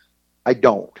I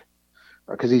don't,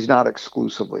 because he's not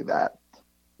exclusively that.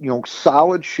 You know,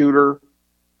 solid shooter,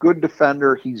 good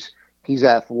defender. He's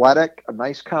athletic, a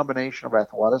nice combination of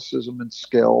athleticism and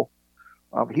skill.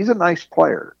 He's a nice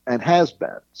player and has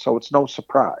been, so it's no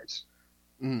surprise.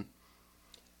 Mm.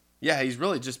 Yeah, he's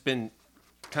really just been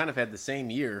kind of had the same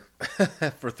year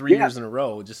for 3 years in a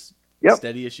row, just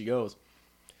steady as she goes.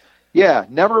 Yeah,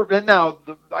 never. And now,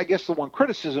 I guess the one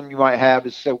criticism you might have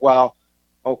is say, well,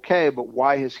 okay, but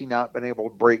why has he not been able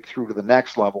to break through to the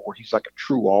next level where he's like a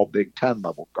true all Big Ten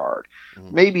level guard?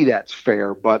 Mm. Maybe that's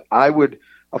fair, but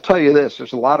I'll tell you this,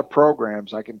 there's a lot of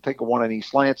programs, I can think of one in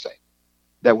East Lansing,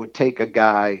 that would take a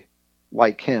guy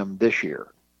like him this year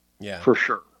Yeah. for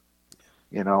sure.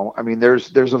 You know, I mean,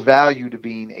 there's a value to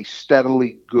being a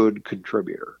steadily good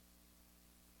contributor.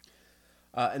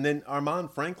 And then Armaan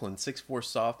Franklin, 6'4"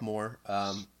 sophomore,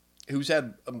 who's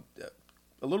had a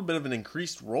little bit of an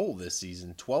increased role this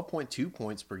season, 12.2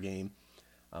 points per game,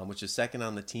 which is second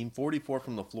on the team, 44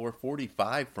 from the floor,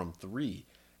 45 from three,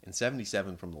 and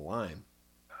 77 from the line.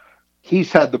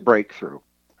 He's had the breakthrough.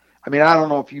 I mean, I don't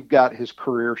know if you've got his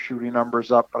career shooting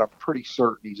numbers up, but I'm pretty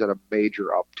certain he's at a major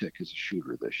uptick as a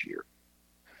shooter this year.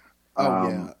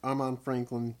 Yeah. Armaan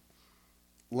Franklin,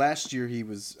 last year he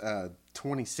was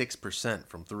 26%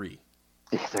 from three.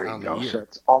 Yeah, there you go. So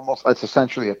it's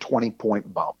essentially a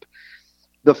 20-point bump.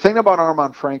 The thing about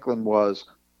Armaan Franklin was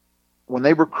when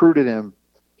they recruited him,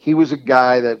 he was a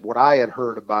guy that what I had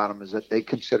heard about him is that they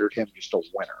considered him just a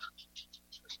winner.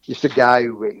 Just a guy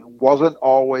who wasn't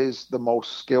always the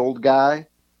most skilled guy,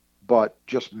 but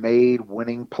just made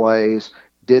winning plays,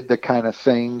 did the kind of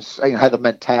things, had the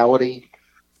mentality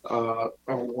of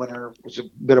a winner, was a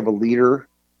bit of a leader,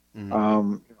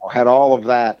 had all of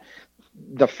that.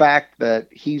 The fact that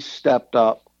he's stepped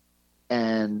up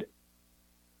and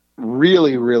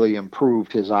really, really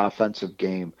improved his offensive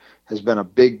game has been a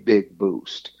big, big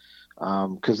boost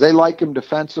because they like him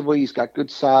defensively. He's got good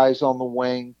size on the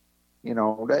wing. You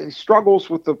know, he struggles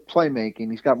with the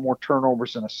playmaking. He's got more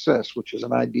turnovers and assists, which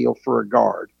isn't ideal for a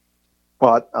guard.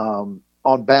 But on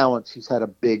balance, he's had a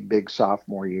big, big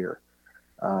sophomore year.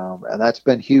 And that's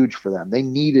been huge for them. They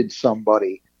needed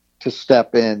somebody to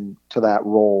step in to that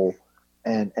role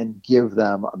and give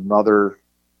them another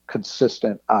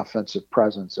consistent offensive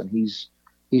presence. And he's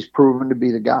proven to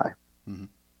be the guy. Mm-hmm.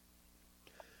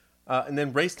 And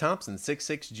then Race Thompson,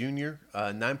 6'6" junior,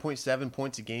 9.7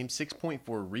 points a game, 6.4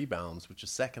 rebounds, which is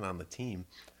second on the team.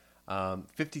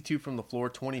 52 from the floor,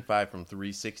 25 from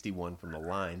three, 61 from the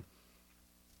line.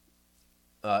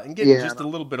 And getting just a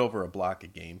little bit over a block a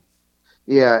game.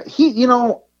 Yeah,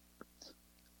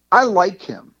 I like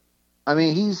him. I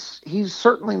mean, he's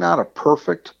certainly not a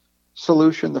perfect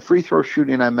solution. The free throw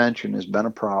shooting I mentioned has been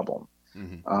a problem.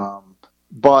 Mm-hmm.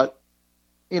 But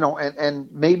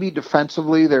and maybe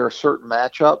defensively there are certain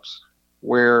matchups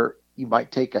where you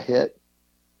might take a hit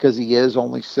because he is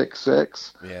only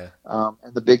 6'6". Yeah.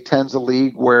 And the Big Ten's a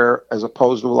league where, as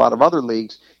opposed to a lot of other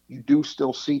leagues, you do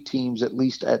still see teams, at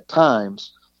least at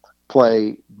times,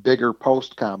 play bigger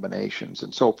post combinations.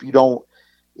 And so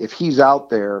if he's out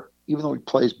there, even though he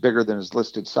plays bigger than his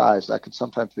listed size, that could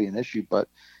sometimes be an issue. But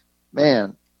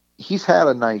man, he's had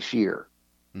a nice year.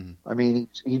 Mm-hmm. I mean,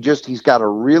 he's got a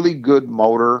really good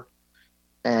motor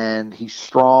and he's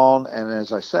strong. And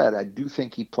as I said, I do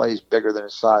think he plays bigger than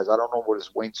his size. I don't know what his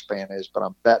wingspan is, but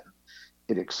I'm betting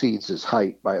it exceeds his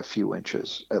height by a few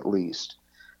inches at least.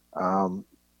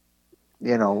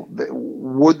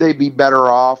 Would they be better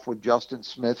off with Justin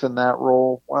Smith in that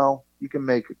role? Well, you can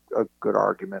make a good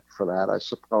argument for that, I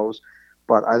suppose.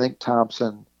 But I think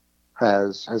Thompson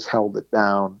has held it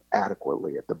down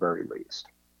adequately at the very least.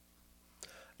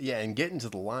 Yeah, and getting to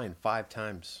the line 5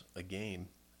 times a game.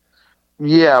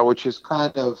 Yeah, which is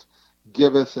kind of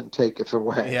giveth and taketh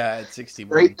away. Yeah, at 61.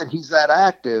 Great that he's that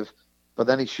active, but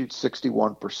then he shoots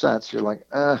 61%. So you're like,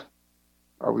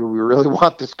 we really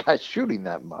want this guy shooting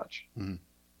that much? Mm-hmm.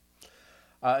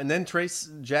 And then Trace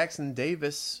Jackson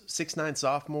Davis, 6'9"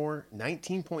 sophomore,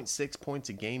 19.6 points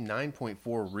a game,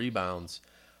 9.4 rebounds,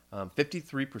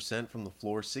 53% from the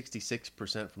floor,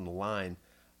 66% from the line,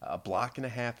 a block and a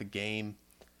half a game,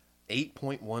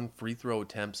 8.1 free throw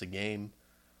attempts a game.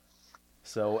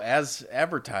 So as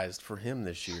advertised for him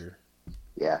this year.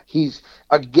 Yeah, he's,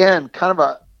 again, kind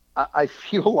of I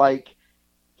feel like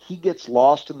he gets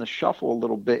lost in the shuffle a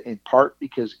little bit, in part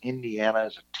because Indiana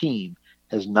as a team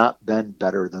has not been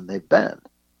better than they've been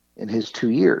in his 2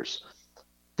 years.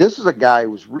 This is a guy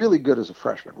who was really good as a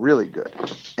freshman, really good.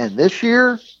 And this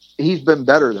year, he's been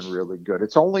better than really good.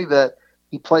 It's only that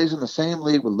he plays in the same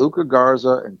league with Luka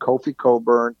Garza and Kofi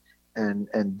Cockburn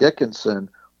and Dickinson,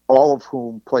 all of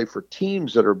whom play for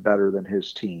teams that are better than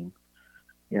his team,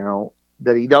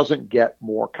 that he doesn't get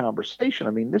more conversation. I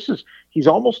mean, he's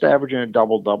almost averaging a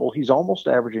double-double. He's almost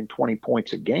averaging 20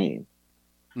 points a game.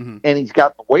 Mm-hmm. And he's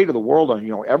got the weight of the world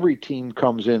on, every team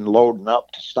comes in loading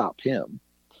up to stop him.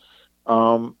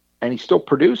 And he still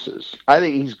produces. I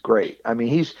think he's great. I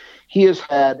mean, he has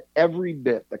had every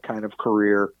bit the kind of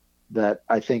career that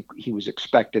I think he was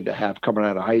expected to have coming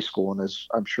out of high school. And as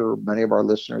I'm sure many of our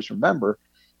listeners remember,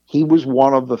 he was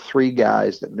one of the 3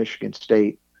 guys that Michigan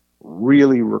State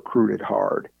really recruited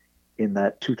hard in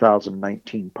that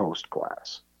 2019 post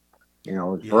class.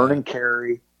 Vernon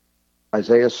Carey,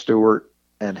 Isaiah Stewart,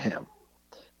 and him.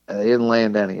 And they didn't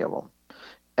land any of them.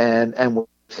 And with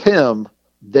him,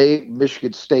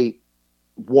 Michigan State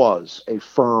was a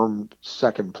firm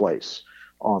second place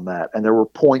on that, and there were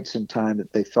points in time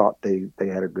that they thought they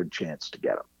had a good chance to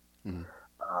get him.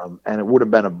 And it would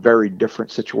have been a very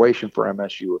different situation for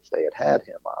MSU if they had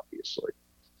him, obviously.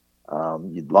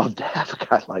 You'd love to have a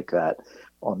guy like that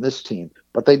on this team,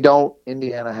 but they don't.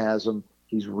 Indiana has him.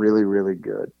 He's really, really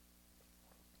good.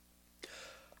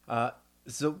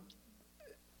 So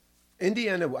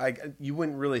Indiana, you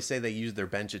wouldn't really say they use their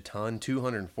bench a ton,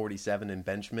 247 in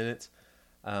bench minutes.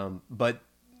 But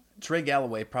Trey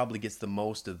Galloway probably gets the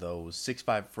most of those.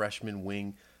 6'5" freshman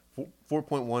wing,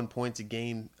 4.1 points a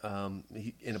game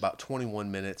in about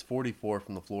 21 minutes, 44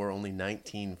 from the floor, only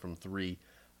 19 from three,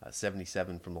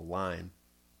 77 from the line.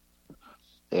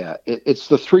 Yeah, it's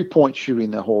the 3-point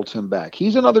shooting that holds him back.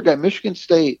 He's another guy. Michigan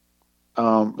State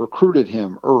recruited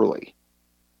him early.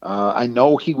 I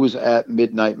know he was at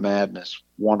Midnight Madness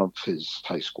one of his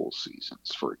high school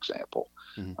seasons, for example.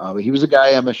 But he was a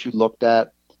guy MSU looked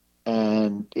at,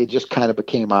 and it just kind of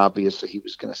became obvious that he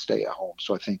was going to stay at home.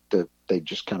 So I think that they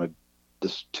just kind of,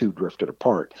 this two drifted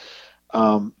apart.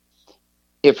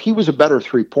 If he was a better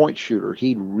 3-point shooter,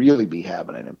 he'd really be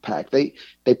having an impact. They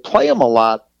play him a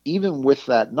lot, even with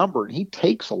that number, and he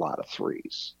takes a lot of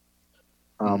threes.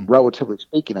 Relatively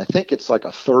speaking, I think it's like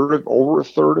over a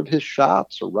third of his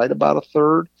shots, or right about a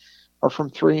third, are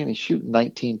from three, and he's shooting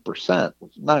 19%,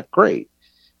 which is not great.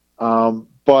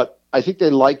 But I think they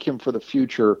like him for the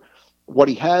future. What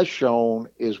he has shown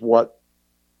is what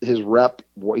he's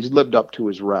lived up to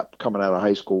his rep coming out of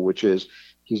high school, which is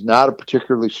he's not a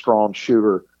particularly strong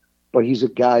shooter, but he's a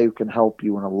guy who can help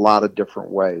you in a lot of different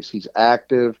ways. He's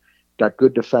active, got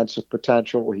good defensive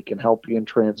potential. He can help you in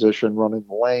transition, running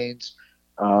the lanes.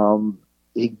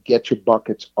 He can get you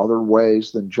buckets other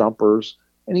ways than jumpers,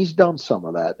 and he's done some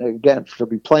of that. And again, to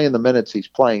be playing the minutes he's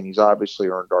playing, he's obviously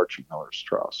earned Archie Miller's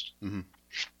trust.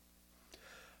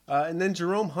 And then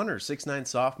Jerome Hunter, 6'9"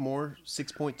 sophomore,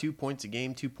 6.2 points a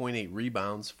game, 2.8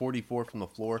 rebounds, 44 from the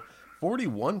floor,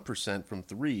 41% from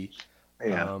three,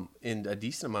 and a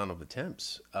decent amount of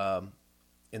attempts, and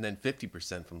then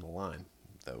 50% from the line,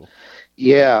 though.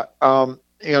 Yeah,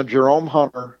 Jerome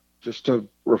Hunter, just to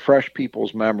refresh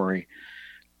people's memory,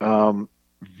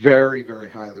 very, very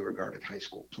highly regarded high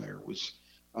school player, was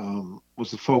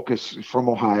the focus from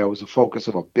Ohio, was the focus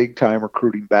of a big-time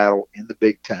recruiting battle in the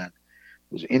Big Ten.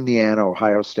 It was Indiana,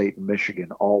 Ohio State, and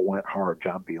Michigan all went hard.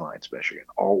 John Beilein's Michigan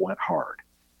all went hard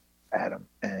at him,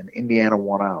 and Indiana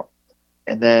won out.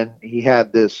 And then he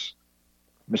had this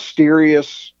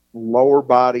mysterious lower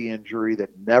body injury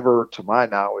that never, to my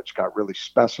knowledge, got really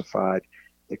specified.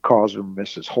 It caused him to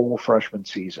miss his whole freshman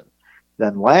season.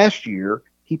 Then last year,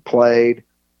 he played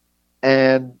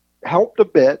and helped a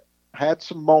bit, had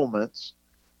some moments,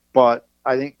 but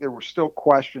I think there were still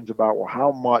questions about, well,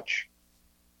 how much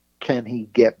can he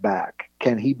get back?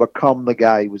 Can he become the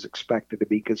guy he was expected to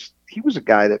be? Because he was a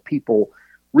guy that people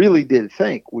really did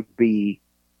think would be,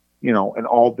 an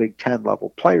all Big Ten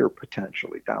level player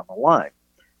potentially down the line.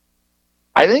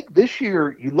 I think this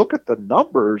year you look at the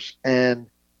numbers and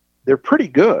they're pretty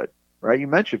good, right? You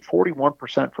mentioned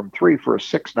 41% from three for a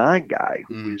 6'9" guy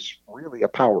who is really a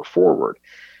power forward.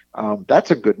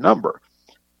 That's a good number.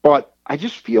 But I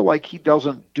just feel like he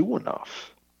doesn't do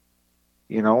enough.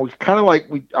 It's kind of like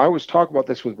I always talk about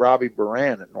this with Robbie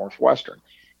Baran at Northwestern.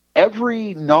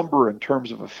 Every number in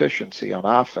terms of efficiency on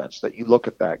offense that you look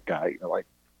at that guy, you're like,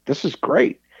 this is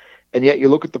great. And yet you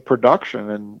look at the production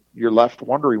and you're left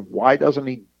wondering, why doesn't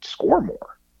he score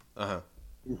more?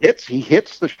 He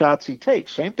hits the shots he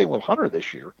takes. Same thing with Hunter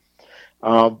this year.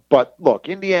 But look,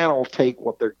 Indiana will take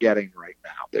what they're getting right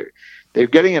now. They're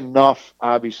getting enough,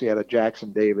 obviously, out of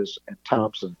Jackson Davis and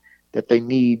Thompson that they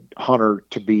need Hunter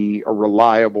to be a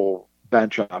reliable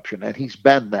bench option, and he's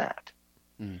been that.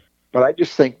 But I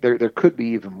just think there could be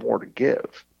even more to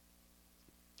give.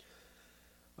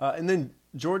 And then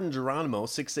Jordan Geronimo,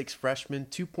 6'6" freshman,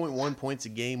 2.1 points a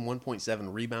game,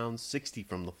 1.7 rebounds, 60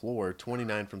 from the floor,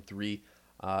 29 from three,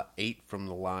 8 from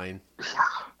the line.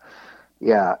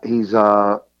 Yeah, he's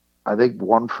I think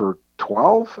 1 for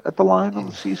 12 at the line on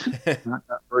the season. not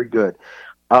very good.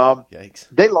 Yikes.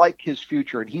 They like his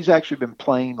future, and he's actually been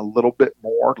playing a little bit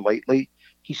more lately.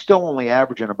 He's still only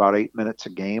averaging about 8 minutes a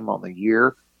game on the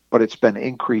year, but it's been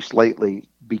increased lately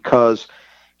because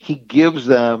he gives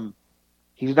them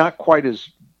 – he's not quite as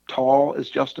tall as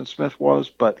Justin Smith was,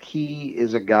 but he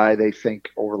is a guy they think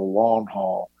over the long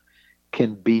haul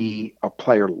can be a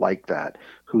player like that,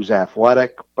 who's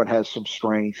athletic but has some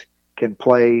strength, can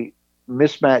play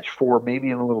mismatch four maybe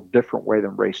in a little different way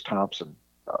than Race Thompson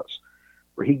does,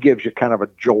 where he gives you kind of a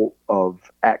jolt of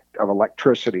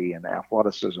electricity and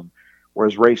athleticism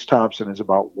whereas Race Thompson is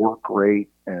about work rate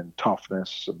and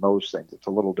toughness and those things. It's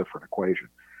a little different equation.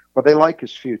 But they like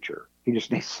his future. He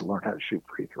just needs to learn how to shoot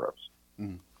free throws.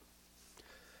 Mm.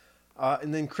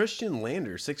 And then Christian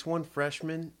Lander, 6'1"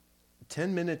 freshman,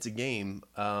 10 minutes a game,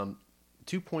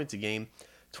 2 points a game,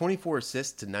 24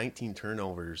 assists to 19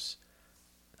 turnovers.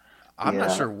 I'm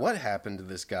not sure what happened to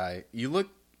this guy.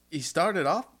 He started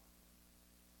off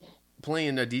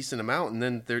playing a decent amount, and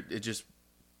then it just,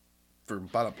 for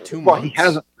about 2 months, well, he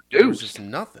hasn't produced. There was just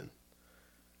nothing.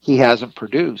 He hasn't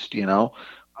produced,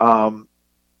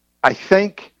 I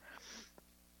think,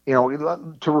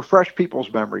 to refresh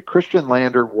people's memory, Christian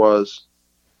Lander was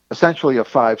essentially a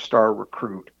 5-star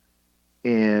recruit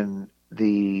in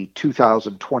the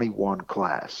 2021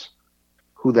 class,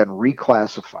 who then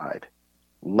reclassified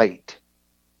late.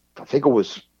 I think it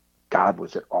was,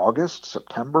 was it August,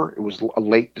 September? It was a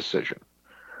late decision.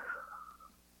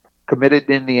 Committed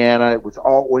to Indiana. It was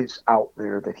always out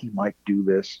there that he might do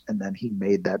this, and then he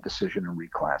made that decision and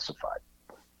reclassified.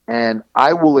 And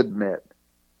I will admit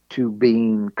to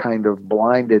being kind of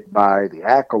blinded by the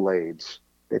accolades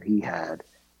that he had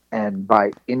and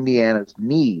by Indiana's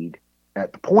need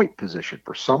at the point position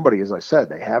for somebody. As I said,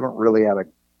 they haven't really had a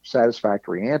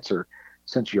satisfactory answer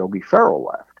since Yogi Ferrell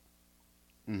left.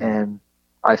 Mm-hmm. And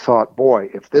I thought,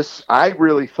 boy, I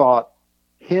really thought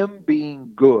him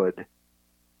being good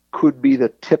could be the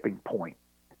tipping point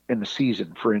in the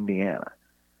season for Indiana.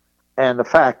 And the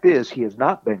fact is, he has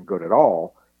not been good at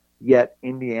all, yet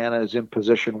Indiana is in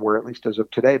position where, at least as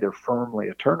of today, they're firmly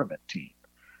a tournament team.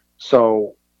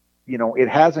 So, it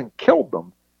hasn't killed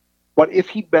them. But if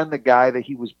he'd been the guy that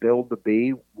he was billed to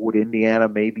be, would Indiana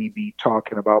maybe be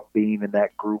talking about being in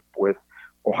that group with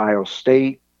Ohio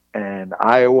State and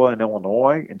Iowa and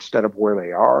Illinois instead of where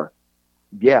they are?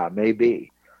 Yeah,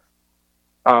 maybe.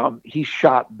 He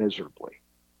shot miserably.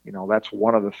 That's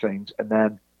one of the things. And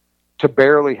then to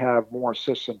barely have more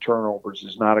assists and turnovers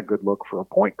is not a good look for a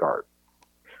point guard.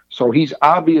 So he's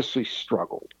obviously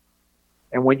struggled.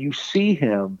 And when you see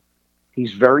him,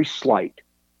 he's very slight.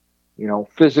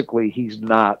 Physically,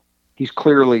 he's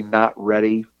clearly not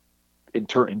ready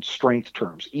in strength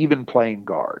terms, even playing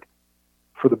guard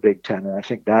for the Big Ten. And I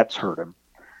think that's hurt him.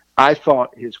 I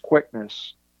thought his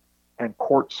quickness and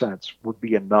court sense would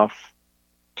be enough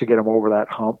to get him over that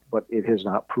hump, but it has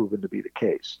not proven to be the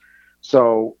case.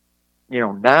 So,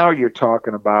 now you're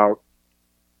talking about,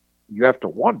 you have to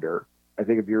wonder, I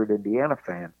think if you're an Indiana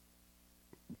fan,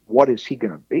 what is he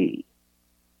going to be?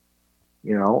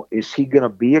 Is he going to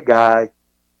be a guy,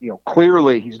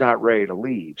 clearly he's not ready to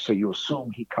leave, so you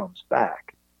assume he comes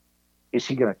back. Is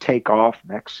he going to take off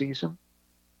next season?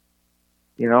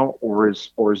 Or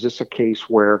is this a case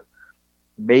where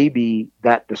maybe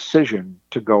that decision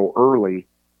to go early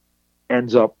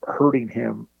ends up hurting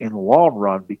him in the long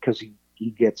run because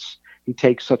he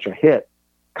takes such a hit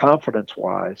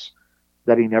confidence-wise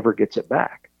that he never gets it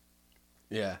back?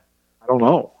 Yeah. I don't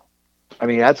know. I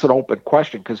mean, that's an open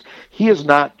question because he has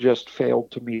not just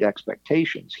failed to meet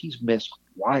expectations. He's missed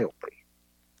wildly.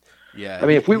 Yeah. I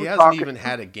mean, he hasn't even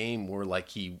had a game where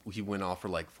he went off for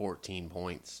 14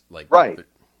 points. Right.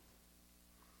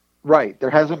 Right. There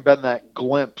hasn't been that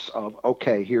glimpse of,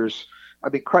 okay,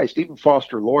 Christ, even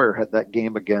Foster Loyer had that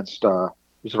game against, was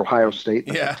it Ohio State?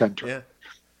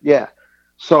 Yeah.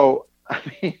 So,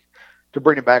 to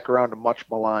bring it back around to much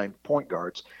maligned point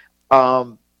guards,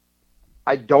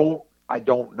 I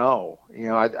don't know,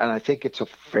 and I think it's a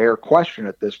fair question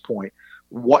at this point.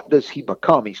 What does he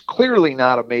become? He's clearly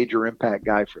not a major impact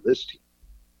guy for this team.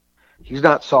 He's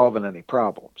not solving any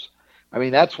problems.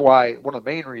 That's why one of the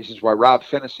main reasons why Rob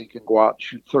Finney can go out and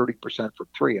shoot 30% from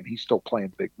three, and he's still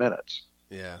playing big minutes.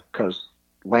 Yeah, because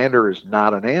Lander is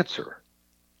not an answer.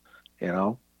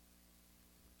 And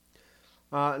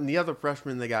the other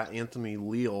freshman, they got Anthony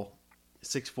Leal,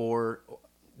 6'4",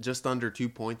 just under 2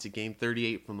 points a game,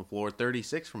 38 from the floor,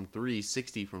 36 from three,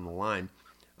 60 from the line,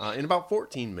 in about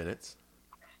 14 minutes.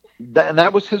 And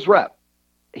that was his rep.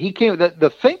 He came.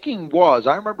 The thinking was,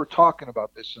 I remember talking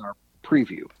about this in our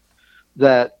preview,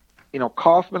 that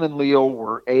Kaufman and Leal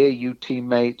were AAU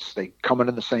teammates. They come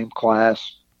in the same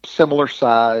class, similar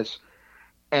size,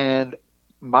 and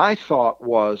my thought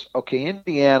was, okay,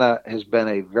 Indiana has been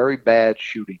a very bad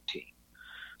shooting team,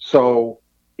 so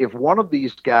if one of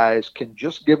these guys can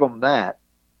just give him that,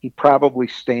 he probably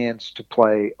stands to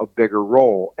play a bigger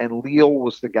role. And Leal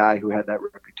was the guy who had that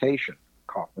reputation.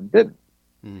 Kaufman didn't.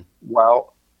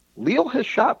 Well, Leal has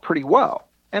shot pretty well.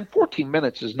 And 14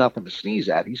 minutes is nothing to sneeze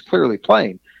at. He's clearly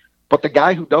playing. But the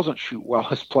guy who doesn't shoot well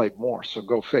has played more, so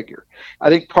go figure. I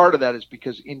think part of that is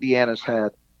because Indiana's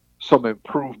had some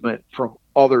improvement from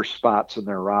other spots in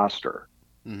their roster.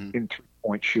 in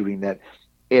 3-point shooting, that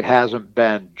it hasn't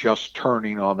been just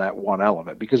turning on that one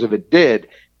element. Because if it did,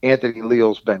 Anthony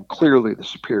Leal's been clearly the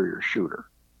superior shooter.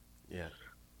 Yeah.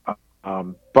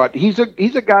 But he's a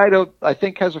guy that I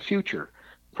think has a future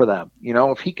for them.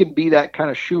 If he can be that kind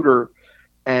of shooter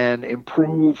and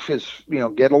improve his,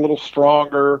 get a little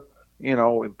stronger,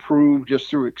 improve just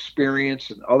through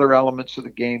experience and other elements of the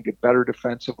game, get better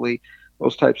defensively,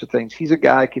 those types of things. He's a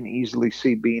guy I can easily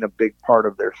see being a big part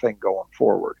of their thing going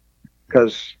forward.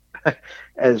 Because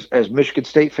as Michigan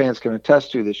State fans can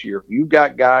attest to this year, if you've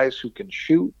got guys who can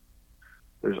shoot,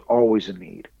 there's always a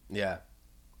need. Yeah.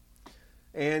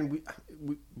 And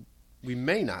we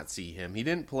may not see him. He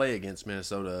didn't play against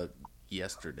Minnesota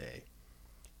yesterday.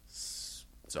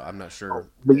 So I'm not sure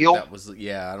if that was.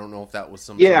 Yeah, I don't know if that was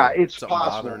something. Yeah, it's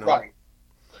possible, right?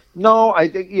 No, I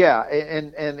think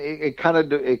and it kind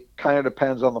of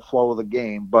depends on the flow of the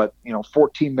game. But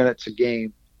 14 minutes a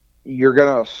game, you're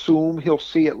going to assume he'll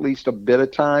see at least a bit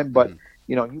of time. But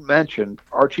you mentioned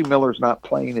Archie Miller's not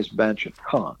playing his bench a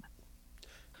ton.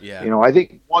 Yeah, I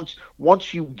think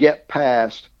once you get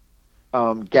past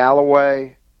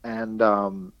Galloway and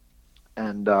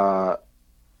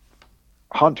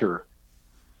Hunter,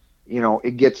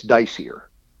 it gets dicier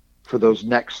for those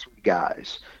next three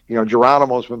guys.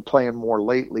 Geronimo's been playing more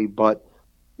lately, but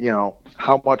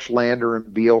how much Lander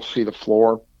and Beal see the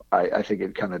floor, I think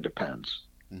it kind of depends.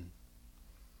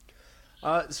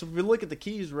 So if we look at the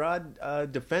keys,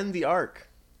 Rod, defend the arc.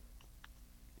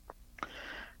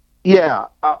 Yeah,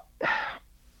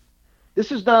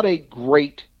 this is not a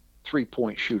great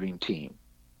 3-point shooting team,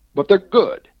 but they're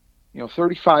good.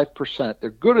 35%. They're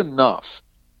good enough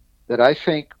that I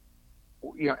think,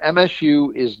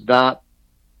 MSU is not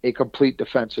a complete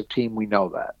defensive team. We know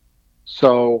that.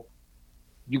 So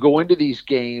you go into these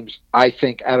games, I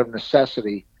think, out of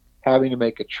necessity, having to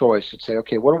make a choice and say,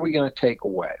 okay, what are we going to take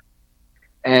away?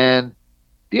 And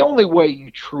the only way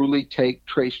you truly take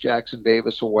Trayce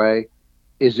Jackson-Davis away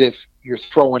is if you're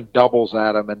throwing doubles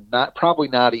at him, and probably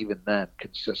not even then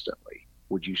consistently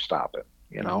would you stop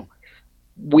him.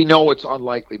 We know it's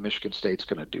unlikely Michigan State's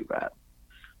going to do that.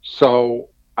 So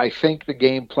I think the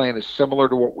game plan is similar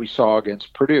to what we saw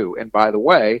against Purdue. And by the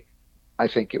way, I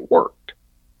think it worked.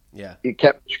 Yeah. It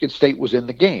kept Michigan State was in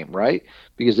the game, right?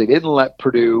 Because they didn't let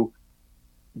Purdue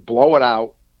blow it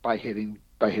out by hitting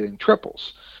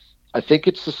triples. I think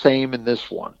it's the same in this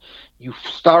one. You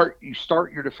start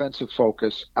your defensive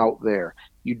focus out there.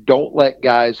 You don't let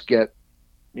guys get,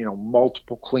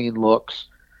 multiple clean looks.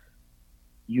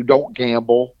 You don't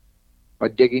gamble by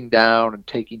digging down and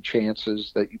taking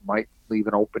chances that you might leave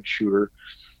an open shooter.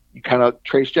 You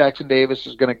Trayce Jackson-Davis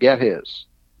is going to get his,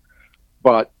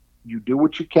 but you do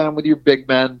what you can with your big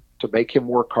men to make him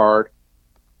work hard,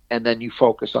 and then you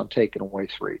focus on taking away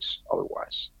threes.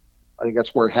 Otherwise, I think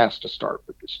that's where it has to start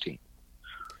with this team.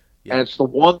 Yeah. And it's the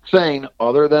one thing,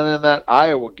 other than in that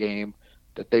Iowa game,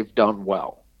 that they've done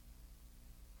well.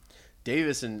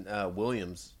 Davis and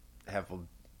Williams have a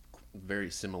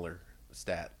very similar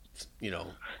stat.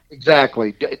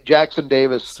 Exactly. Jackson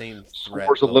Davis same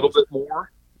scores a little bit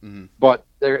more, but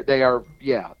they're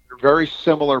very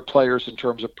similar players in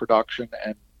terms of production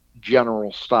and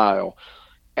general style.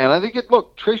 And I think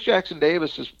Trayce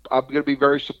Jackson-Davis I'm going to be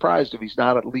very surprised if he's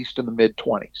not at least in the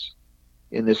mid-20s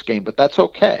in this game, but that's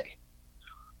okay.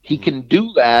 He can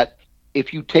do that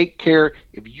if you take care,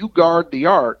 if you guard the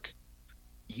arc,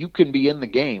 you can be in the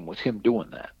game with him doing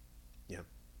that. Yeah.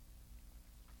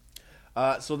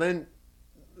 So then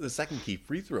the second key,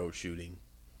 free throw shooting.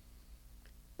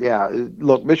 Yeah,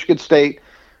 look, Michigan State,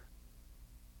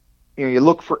 you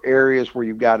look for areas where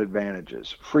you've got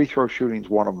advantages. Free throw shooting is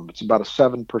one of them. It's about a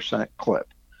 7% clip.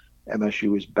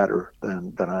 MSU is better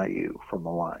than IU from the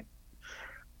line.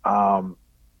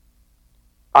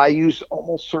 IU's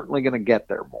almost certainly going to get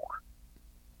there more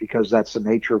because that's the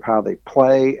nature of how they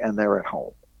play, and they're at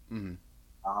home.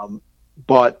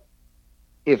 But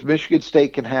if Michigan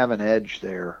State can have an edge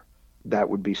there, that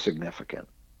would be significant.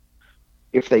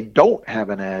 If they don't have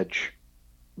an edge,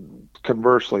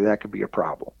 conversely, that could be a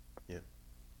problem. Yeah.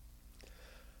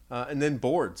 And then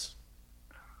boards.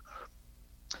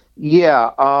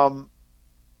 Yeah.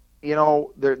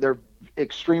 They're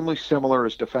extremely similar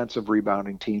as defensive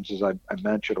rebounding teams, as I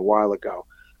mentioned a while ago.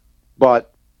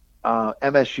 But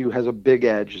MSU has a big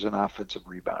edge as an offensive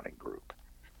rebounding group.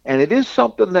 And it is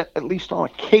something that, at least on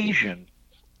occasion,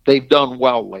 they've done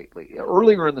well lately.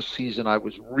 Earlier in the season, I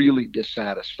was really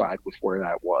dissatisfied with where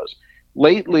that was.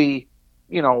 Lately,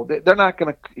 they're not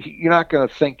going to. You're not going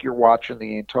to think you're watching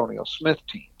the Antonio Smith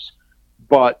teams,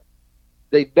 but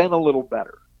they've been a little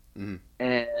better,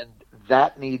 and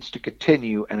that needs to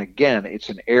continue. And again, it's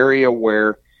an area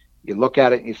where you look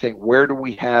at it and you think, where do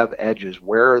we have edges?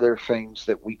 Where are there things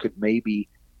that we could maybe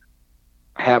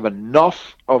have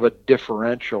enough of a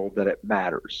differential that it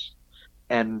matters?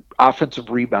 And offensive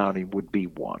rebounding would be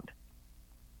one.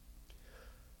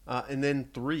 And then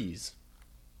threes.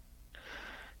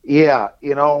 Yeah,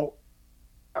 in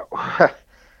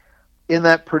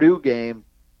that Purdue game,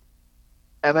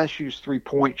 MSU's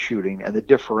three-point shooting and the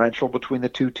differential between the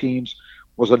two teams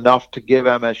was enough to give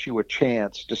MSU a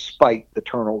chance despite the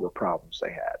turnover problems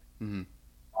they had.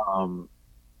 Mm-hmm.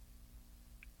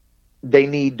 They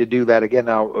need to do that again.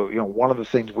 Now, one of the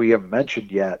things we haven't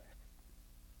mentioned yet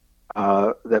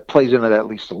that plays into that at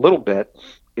least a little bit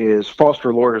is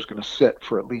Foster Loyer is going to sit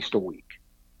for at least a week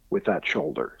with that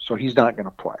shoulder. So he's not going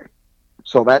to play.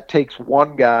 So that takes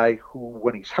one guy who,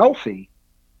 when he's healthy,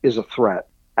 is a threat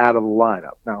out of the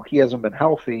lineup. Now, he hasn't been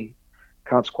healthy.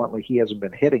 Consequently, he hasn't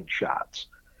been hitting shots.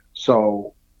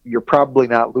 So you're probably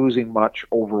not losing much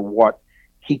over what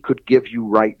he could give you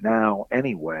right now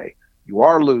anyway. You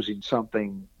are losing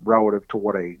something relative to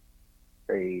what a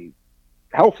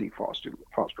healthy Foster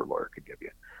Loyer could give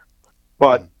you.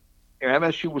 But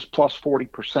MSU was plus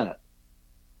 40%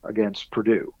 against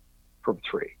Purdue from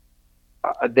three.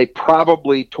 They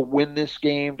probably, to win this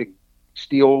game, to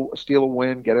steal a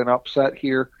win, get an upset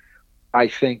here, I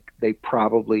think they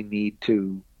probably need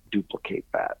to duplicate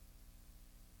that.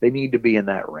 They need to be in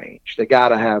that range. They got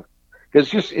to have,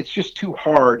 because it's just too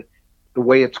hard the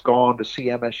way it's gone to see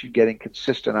MSU getting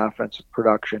consistent offensive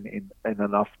production in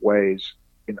enough ways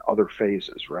in other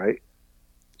phases, right?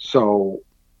 So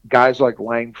guys like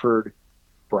Langford,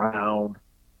 Brown,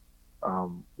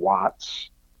 Watts,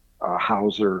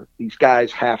 Hauser, these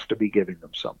guys have to be giving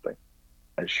them something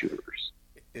as shooters.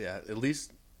 Yeah, at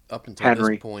least up until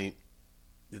Henry. this point,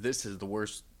 this is the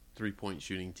worst three-point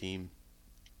shooting team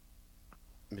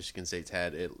Michigan State's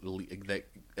had at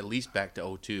least back to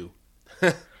 2002.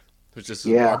 Which is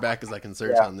as far back as I can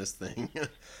search on this thing.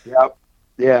 Yep.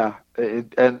 Yeah.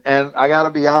 And I got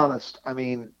to be honest. I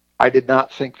mean, I did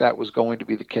not think that was going to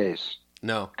be the case.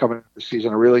 No. Coming into the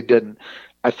season, I really didn't.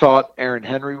 I thought Aaron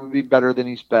Henry would be better than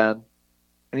he's been.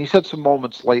 And he's had some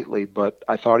moments lately, but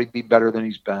I thought he'd be better than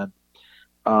he's been.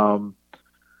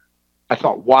 I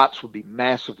thought Watts would be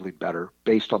massively better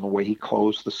based on the way he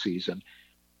closed the season.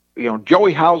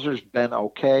 Joey Hauser's been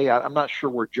okay. I'm not sure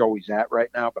where Joey's at right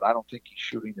now, but I don't think he's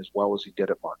shooting as well as he did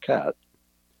at Marquette.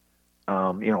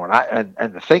 And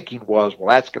the thinking was, well,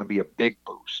 that's going to be a big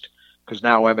boost because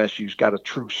now MSU's got a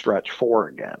true stretch four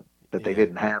again that they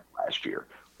didn't have last year.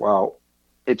 Well,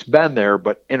 it's been there,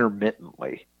 but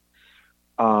intermittently.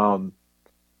 So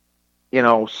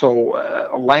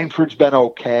Langford's been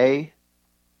okay,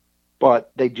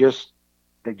 but they just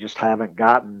haven't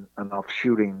gotten enough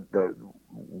shooting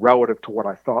relative to what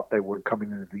I thought they would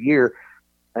coming into the year.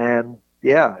 And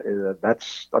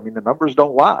the numbers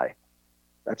don't lie.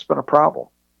 That's been a problem.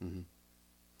 Mm-hmm.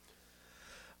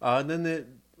 And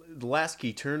then the last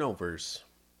key, turnovers.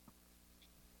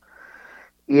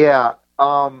 Yeah.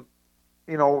 You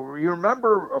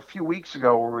remember a few weeks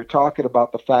ago where we were talking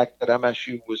about the fact that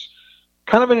MSU was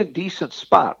kind of in a decent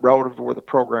spot relative to where the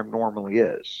program normally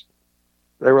is.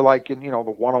 They were like in, the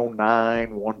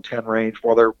 109, 110 range.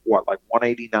 Well, they're like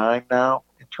 189 now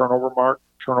in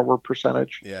turnover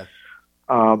percentage. Yeah.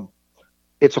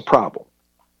 It's a problem.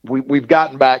 We've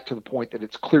gotten back to the point that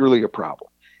it's clearly a problem.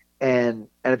 And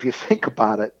if you think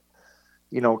about it,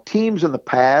 teams in the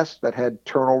past that had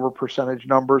turnover percentage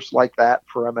numbers like that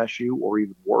for MSU or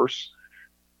even worse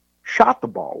shot the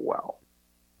ball well.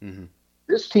 Mm-hmm.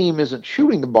 This team isn't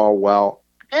shooting the ball well,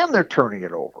 and they're turning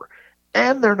it over.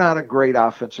 And they're not a great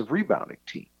offensive rebounding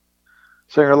team.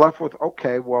 So you're left with,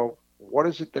 okay, well, what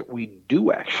is it that we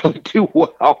do actually do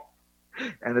well?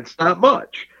 And it's not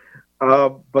much.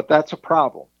 But that's a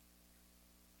problem.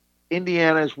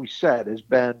 Indiana, as we said, has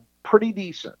been pretty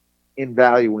decent in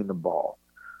valuing the ball.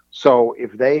 So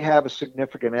if they have a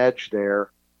significant edge there,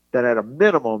 then at a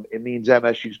minimum, it means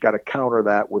MSU's got to counter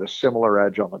that with a similar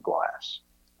edge on the glass.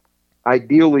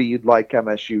 Ideally, you'd like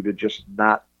MSU to just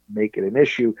not make it an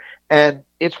issue. And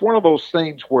it's one of those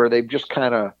things where they've just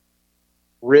kind of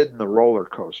ridden the roller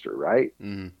coaster, right?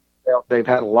 Mm-hmm. They've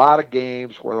had a lot of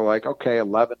games where they're like, okay,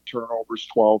 11 turnovers,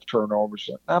 12 turnovers,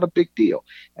 not a big deal.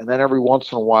 And then every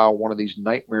once in a while, one of these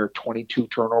nightmare 22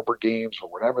 turnover games or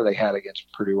whatever they had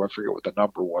against Purdue, I forget what the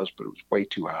number was, but it was way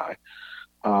too high,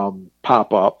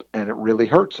 pop up, and it really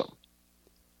hurts them.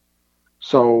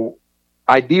 So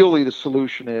ideally, the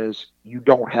solution is you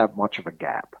don't have much of a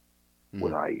gap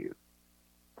with IU.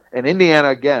 And Indiana,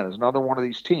 again, is another one of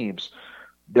these teams.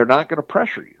 They're not going to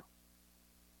pressure you.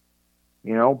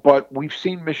 But we've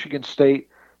seen Michigan State.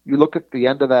 You look at the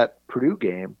end of that Purdue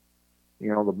game, the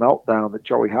meltdown that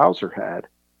Joey Hauser had.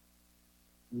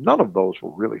 None of those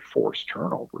were really forced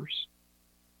turnovers.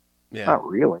 Yeah. Not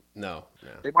really. No.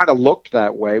 They might have looked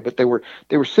that way, but they were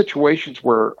situations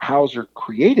where Hauser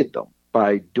created them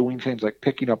by doing things like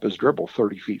picking up his dribble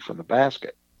 30 feet from the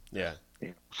basket. Yeah.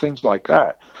 Things like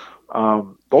that.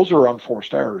 Those are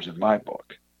unforced errors in my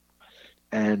book.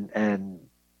 And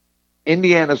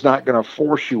Indiana's not going to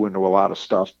force you into a lot of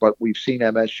stuff, but we've seen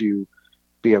MSU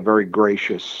be a very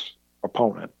gracious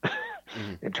opponent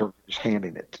in terms of just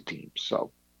handing it to teams.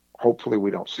 So hopefully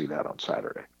we don't see that on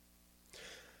Saturday.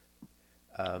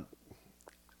 I'm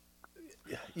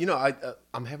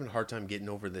having a hard time getting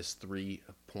over this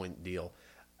 3-point deal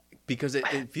because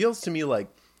it feels to me like,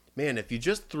 man, if you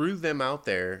just threw them out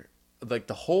there, like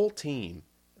the whole team,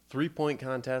 3-point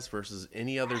contest versus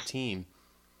any other team,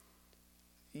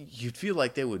 you'd feel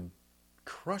like they would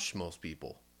crush most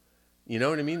people. You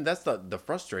know what I mean? That's the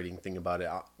frustrating thing about it.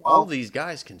 All these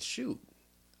guys can shoot.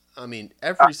 I mean,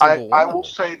 every single one. I will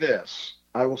say this.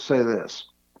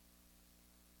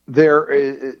 There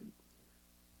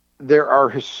are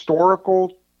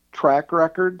historical track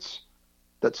records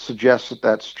that suggest that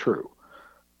that's true.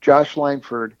 Josh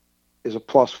Langford is a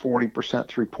plus 40%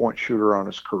 3-point shooter on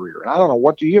his career. And I don't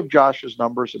know, do you have Josh's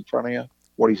numbers in front of you?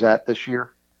 What he's at this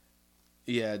year?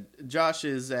 Yeah, Josh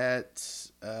is at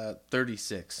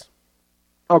 36.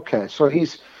 Okay, so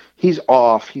he's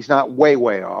off. He's not way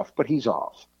off, but he's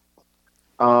off.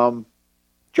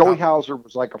 Joey Hauser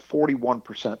was like a 41%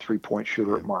 3-point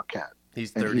shooter at Marquette.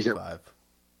 He's 35.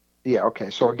 Yeah, okay.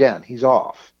 So again, he's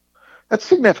off. That's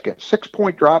significant.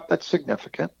 6-point drop, that's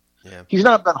significant. Yeah. He's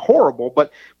not been horrible,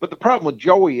 but the problem with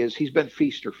Joey is he's been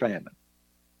feast or famine.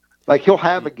 Like he'll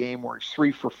have a game where he's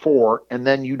 3 for 4, and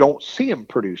then you don't see him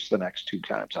produce the next 2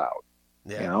 times out.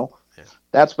 Yeah.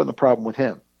 That's been the problem with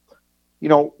him.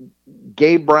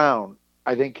 Gabe Brown,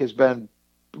 I think, has been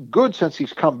good since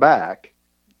he's come back.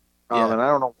 And I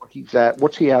don't know what he's at.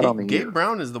 What's he at on the year? Gabe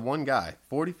Brown is the one guy,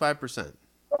 45%.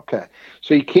 Okay.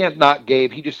 So you can't knock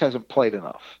Gabe. He just hasn't played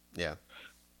enough. Yeah.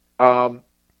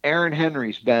 Aaron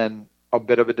Henry's been a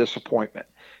bit of a disappointment.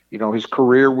 His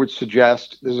career would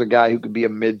suggest this is a guy who could be a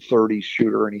mid-30s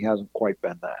shooter, and he hasn't quite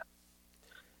been that.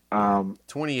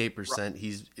 28%.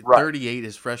 He's 38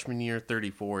 his freshman year,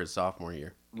 34 his sophomore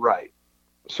year. Right.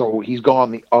 So he's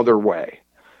gone the other way.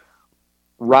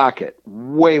 Rocket,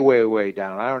 way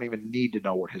down. I don't even need to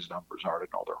know what his numbers are to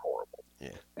know they're horrible.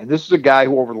 Yeah. And this is a guy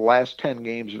who over the last 10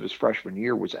 games of his freshman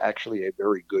year was actually a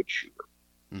very good shooter.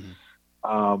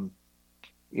 Mm-hmm.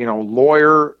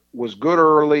 Lawyer was good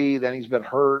early, then he's been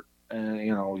hurt, and,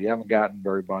 you haven't gotten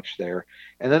very much there.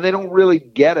 And then they don't really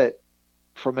get it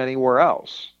from anywhere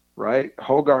else, right?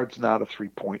 Hogarth's not a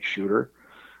 3-point shooter.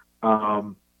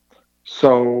 And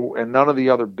none of the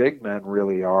other big men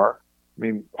really are. I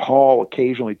mean, Hall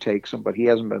occasionally takes them, but he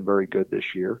hasn't been very good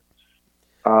this year.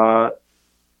 I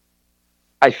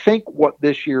think what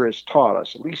this year has taught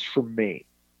us, at least for me,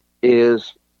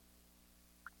 is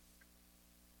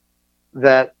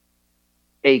that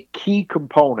a key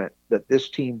component that this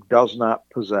team does not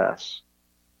possess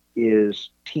is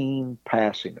team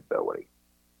passing ability.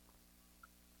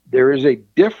 There is a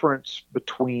difference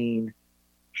between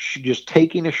just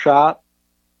taking a shot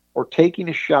or taking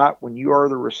a shot when you are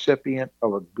the recipient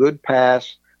of a good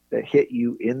pass that hit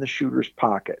you in the shooter's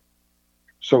pocket.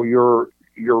 So your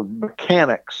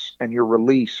mechanics and your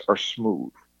release are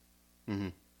smooth. Mm-hmm.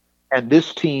 And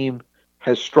this team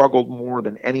has struggled more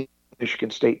than any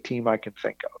Michigan State team I can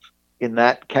think of in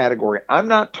that category. I'm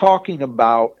not talking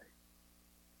about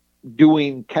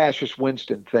doing Cassius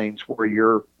Winston things where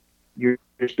you're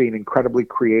just being incredibly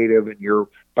creative and you're,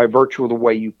 by virtue of the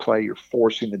way you play, you're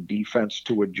forcing the defense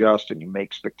to adjust and you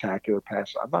make spectacular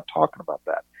passes. I'm not talking about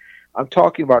that. I'm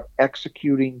talking about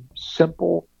executing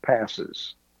simple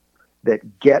passes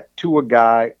that get to a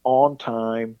guy on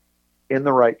time in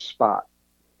the right spot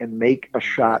and make a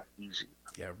shot easy.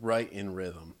 Yeah, right in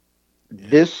rhythm. Yeah.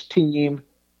 This team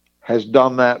has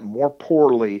done that more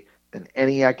poorly than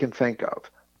any I can think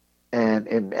of, and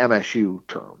in MSU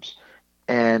terms.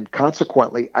 And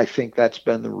consequently, I think that's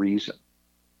been the reason.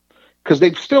 Because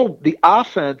the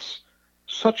offense,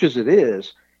 such as it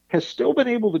is, has still been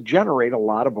able to generate a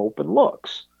lot of open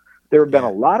looks. There have been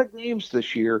a lot of games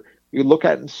this year you look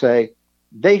at and say,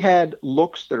 they had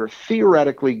looks that are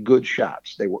theoretically good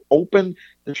shots. They were open.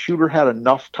 The shooter had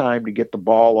enough time to get the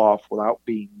ball off without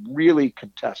being really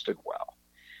contested well.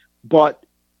 But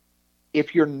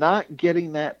if you're not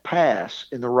getting that pass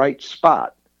in the right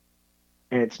spot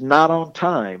and it's not on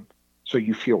time, so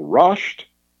you feel rushed,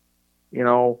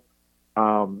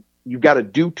 you've got to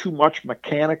do too much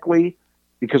mechanically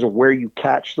because of where you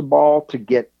catch the ball to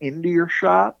get into your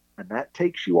shot, and that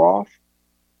takes you off.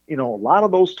 A lot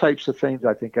of those types of things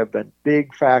I think have been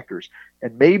big factors,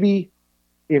 and maybe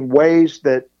in ways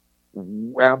that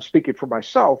I'm speaking for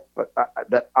myself, but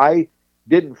that I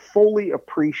didn't fully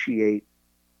appreciate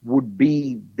would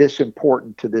be this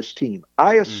important to this team.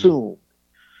 I assumed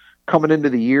coming into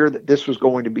the year that this was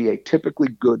going to be a typically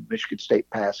good Michigan State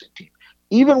passing team.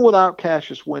 Even without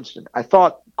Cassius Winston, I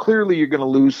thought clearly you're going to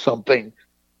lose something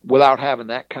without having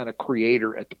that kind of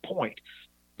creator at the point.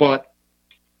 But,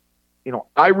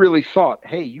 I really thought,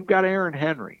 hey, you got Aaron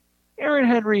Henry. Aaron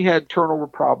Henry had turnover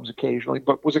problems occasionally,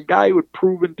 but was a guy who had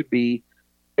proven to be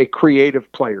a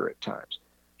creative player at times.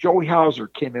 Joey Hauser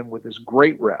came in with this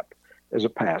great rep as a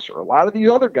passer. A lot of these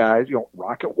other guys,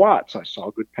 Rocket Watts, I saw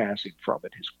good passing from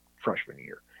in his freshman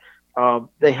year.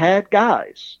 They had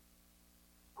guys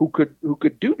who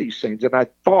could do these things, and I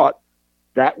thought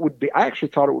I actually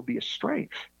thought it would be a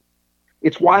strength.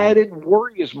 It's why I didn't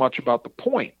worry as much about the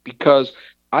point, because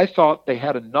I thought they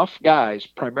had enough guys,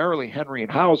 primarily Henry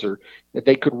and Hauser, that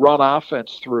they could run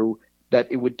offense through, that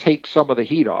it would take some of the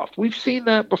heat off. We've seen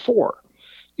that before.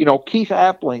 Keith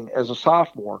Appling, as a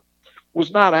sophomore,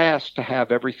 was not asked to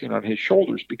have everything on his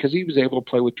shoulders because he was able to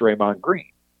play with Draymond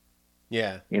Green.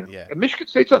 Yeah. And Michigan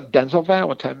State's done Denzel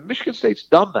Valentine. Michigan State's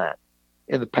done that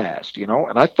in the past, and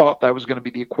I thought that was going to be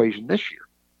the equation this year.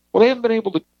 Well, they haven't been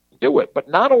able to do it, but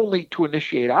not only to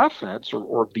initiate offense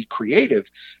or be creative,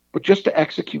 but just to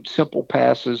execute simple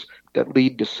passes that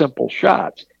lead to simple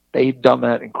shots. They've done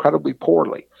that incredibly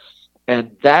poorly.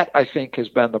 And that, I think, has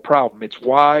been the problem. It's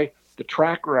why the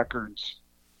track records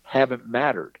haven't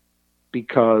mattered,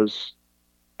 because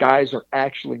guys are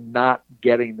actually not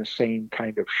getting the same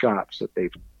kind of shots that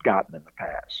they've gotten in the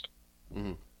past.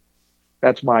 Mm-hmm.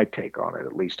 That's my take on it,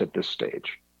 at least at this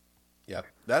stage. Yeah,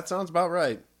 that sounds about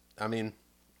right. I mean,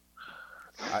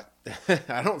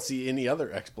 I don't see any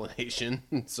other explanation.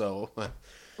 So,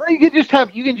 well, you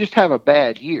can just have a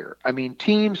bad year. I mean,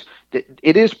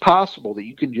 it is possible that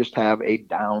you can just have a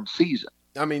down season.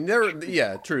 I mean,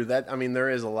 true. That, I mean, there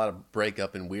is a lot of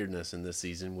breakup and weirdness in this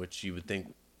season, which you would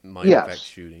think might affect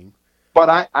shooting.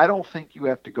 But I don't think you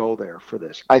have to go there for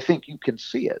this. I think you can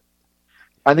see it.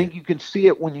 I think you can see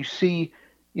it when you see,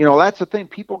 that's the thing.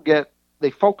 People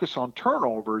they focus on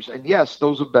turnovers, and yes,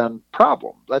 those have been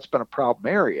problems. That's been a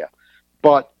problem area.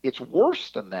 But it's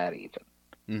worse than that even.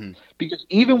 Mm-hmm. Because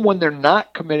even when they're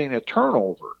not committing a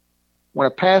turnover, when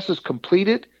a pass is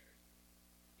completed,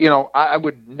 I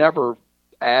would never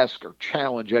ask or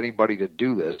challenge anybody to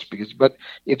do this, but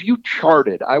if you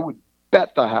charted, I would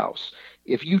bet the house,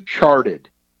 if you charted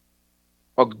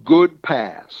a good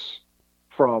pass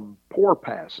from poor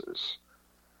passes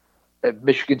at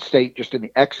Michigan State, just in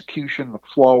the execution, the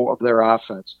flow of their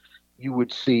offense, you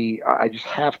would see, I just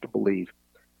have to believe,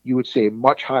 you would see a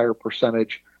much higher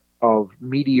percentage of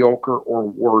mediocre or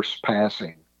worse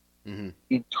passing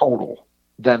in total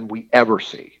than we ever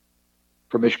see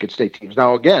for Michigan State teams.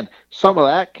 Now, again, some of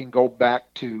that can go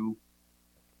back to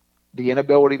the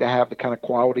inability to have the kind of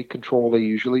quality control they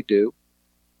usually do.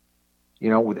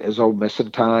 With Izzo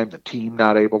missing time, the team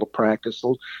not able to practice,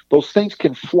 those things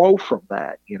can flow from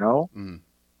that, And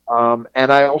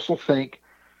I also think,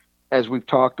 as we've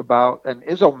talked about, and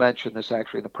Izzo mentioned this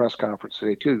actually in the press conference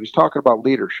today too, he was talking about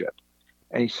leadership.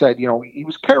 And he said, he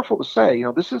was careful to say,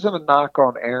 this isn't a knock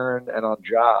on Aaron and on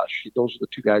Josh. Those are the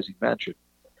two guys he mentioned.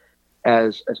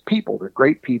 As people, they're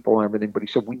great people and everything, but he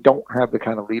said, we don't have the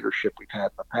kind of leadership we've had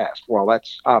in the past. Well,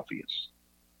 that's obvious,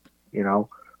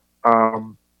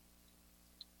 But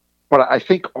I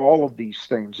think all of these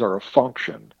things are a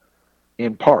function,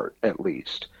 in part at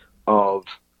least, of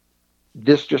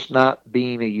this just not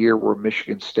being a year where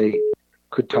Michigan State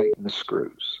could tighten the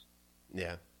screws.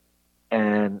 Yeah.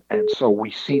 And so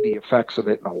we see the effects of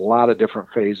it in a lot of different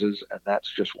phases, and that's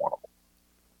just one of them.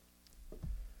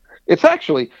 It's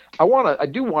actually, I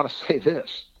do want to say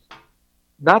this.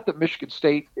 Not that Michigan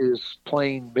State is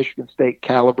playing Michigan State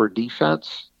caliber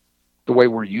defense the way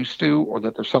we're used to, or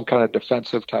that there's some kind of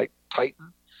defensive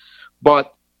titan.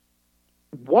 But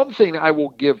one thing I will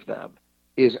give them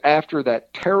is, after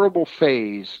that terrible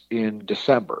phase in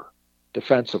December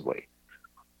defensively,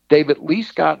 they've at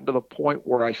least gotten to the point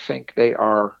where I think they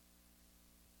are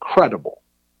credible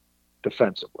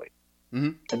defensively.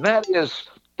 Mm-hmm. And that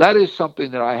is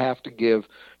something that I have to give,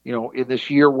 in this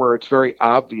year where it's very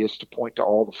obvious to point to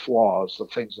all the flaws, the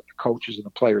things that the coaches and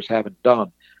the players haven't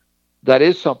done. That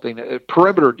is something,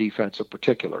 perimeter defense in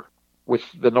particular, with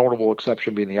the notable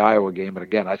exception being the Iowa game. And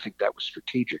again, I think that was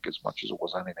strategic as much as it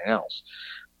was anything else.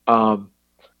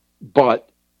 But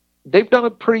they've done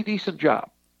a pretty decent job.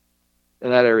 in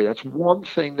that area. That's one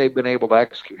thing they've been able to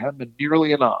execute. Haven't been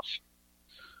nearly enough.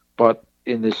 But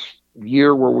in this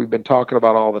year where we've been talking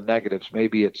about all the negatives,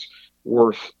 maybe it's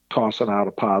worth tossing out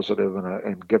a positive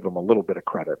and give them a little bit of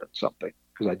credit in something,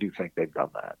 because I do think they've done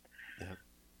that. Yeah.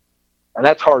 And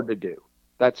that's hard to do.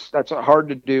 That's hard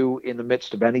to do in the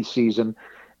midst of any season,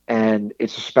 and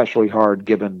it's especially hard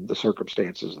given the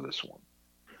circumstances of this one.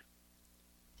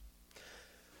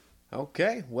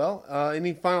 Okay, well,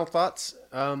 any final thoughts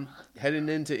heading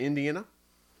into Indiana?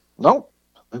 Nope,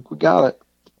 I think we got it.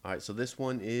 All right, so this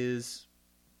one is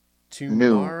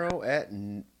tomorrow at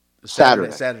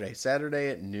Saturday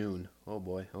at noon. Oh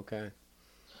boy, okay.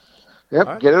 Yep,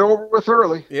 right. Get it over with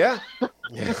early. Yeah.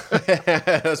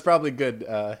 That's probably good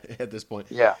at this point.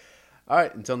 Yeah. All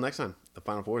right, until next time, the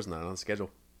Final Four is not on schedule.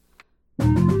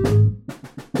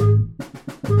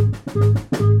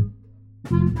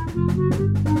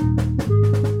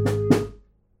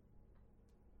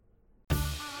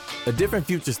 A different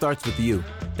future starts with you.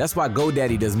 That's why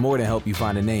GoDaddy does more than help you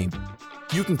find a name.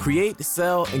 You can create,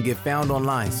 sell, and get found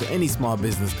online so any small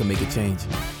business can make a change.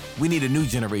 We need a new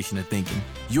generation of thinking,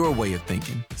 your way of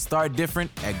thinking. Start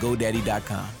different at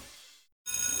GoDaddy.com.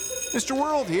 Mr.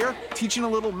 World here, teaching a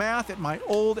little math at my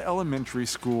old elementary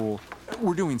school.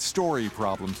 We're doing story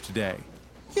problems today.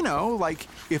 You know, like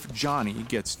if Johnny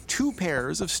gets 2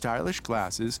 pairs of stylish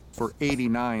glasses for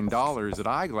 $89 at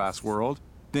Eyeglass World,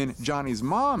 then Johnny's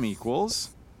mom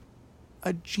equals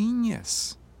a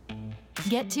genius.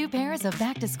 Get 2 pairs of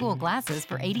back-to-school glasses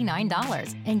for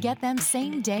 $89 and get them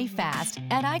same day fast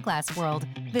at Eyeglass World.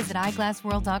 Visit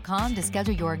eyeglassworld.com to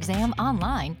schedule your exam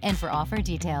online and for offer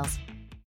details.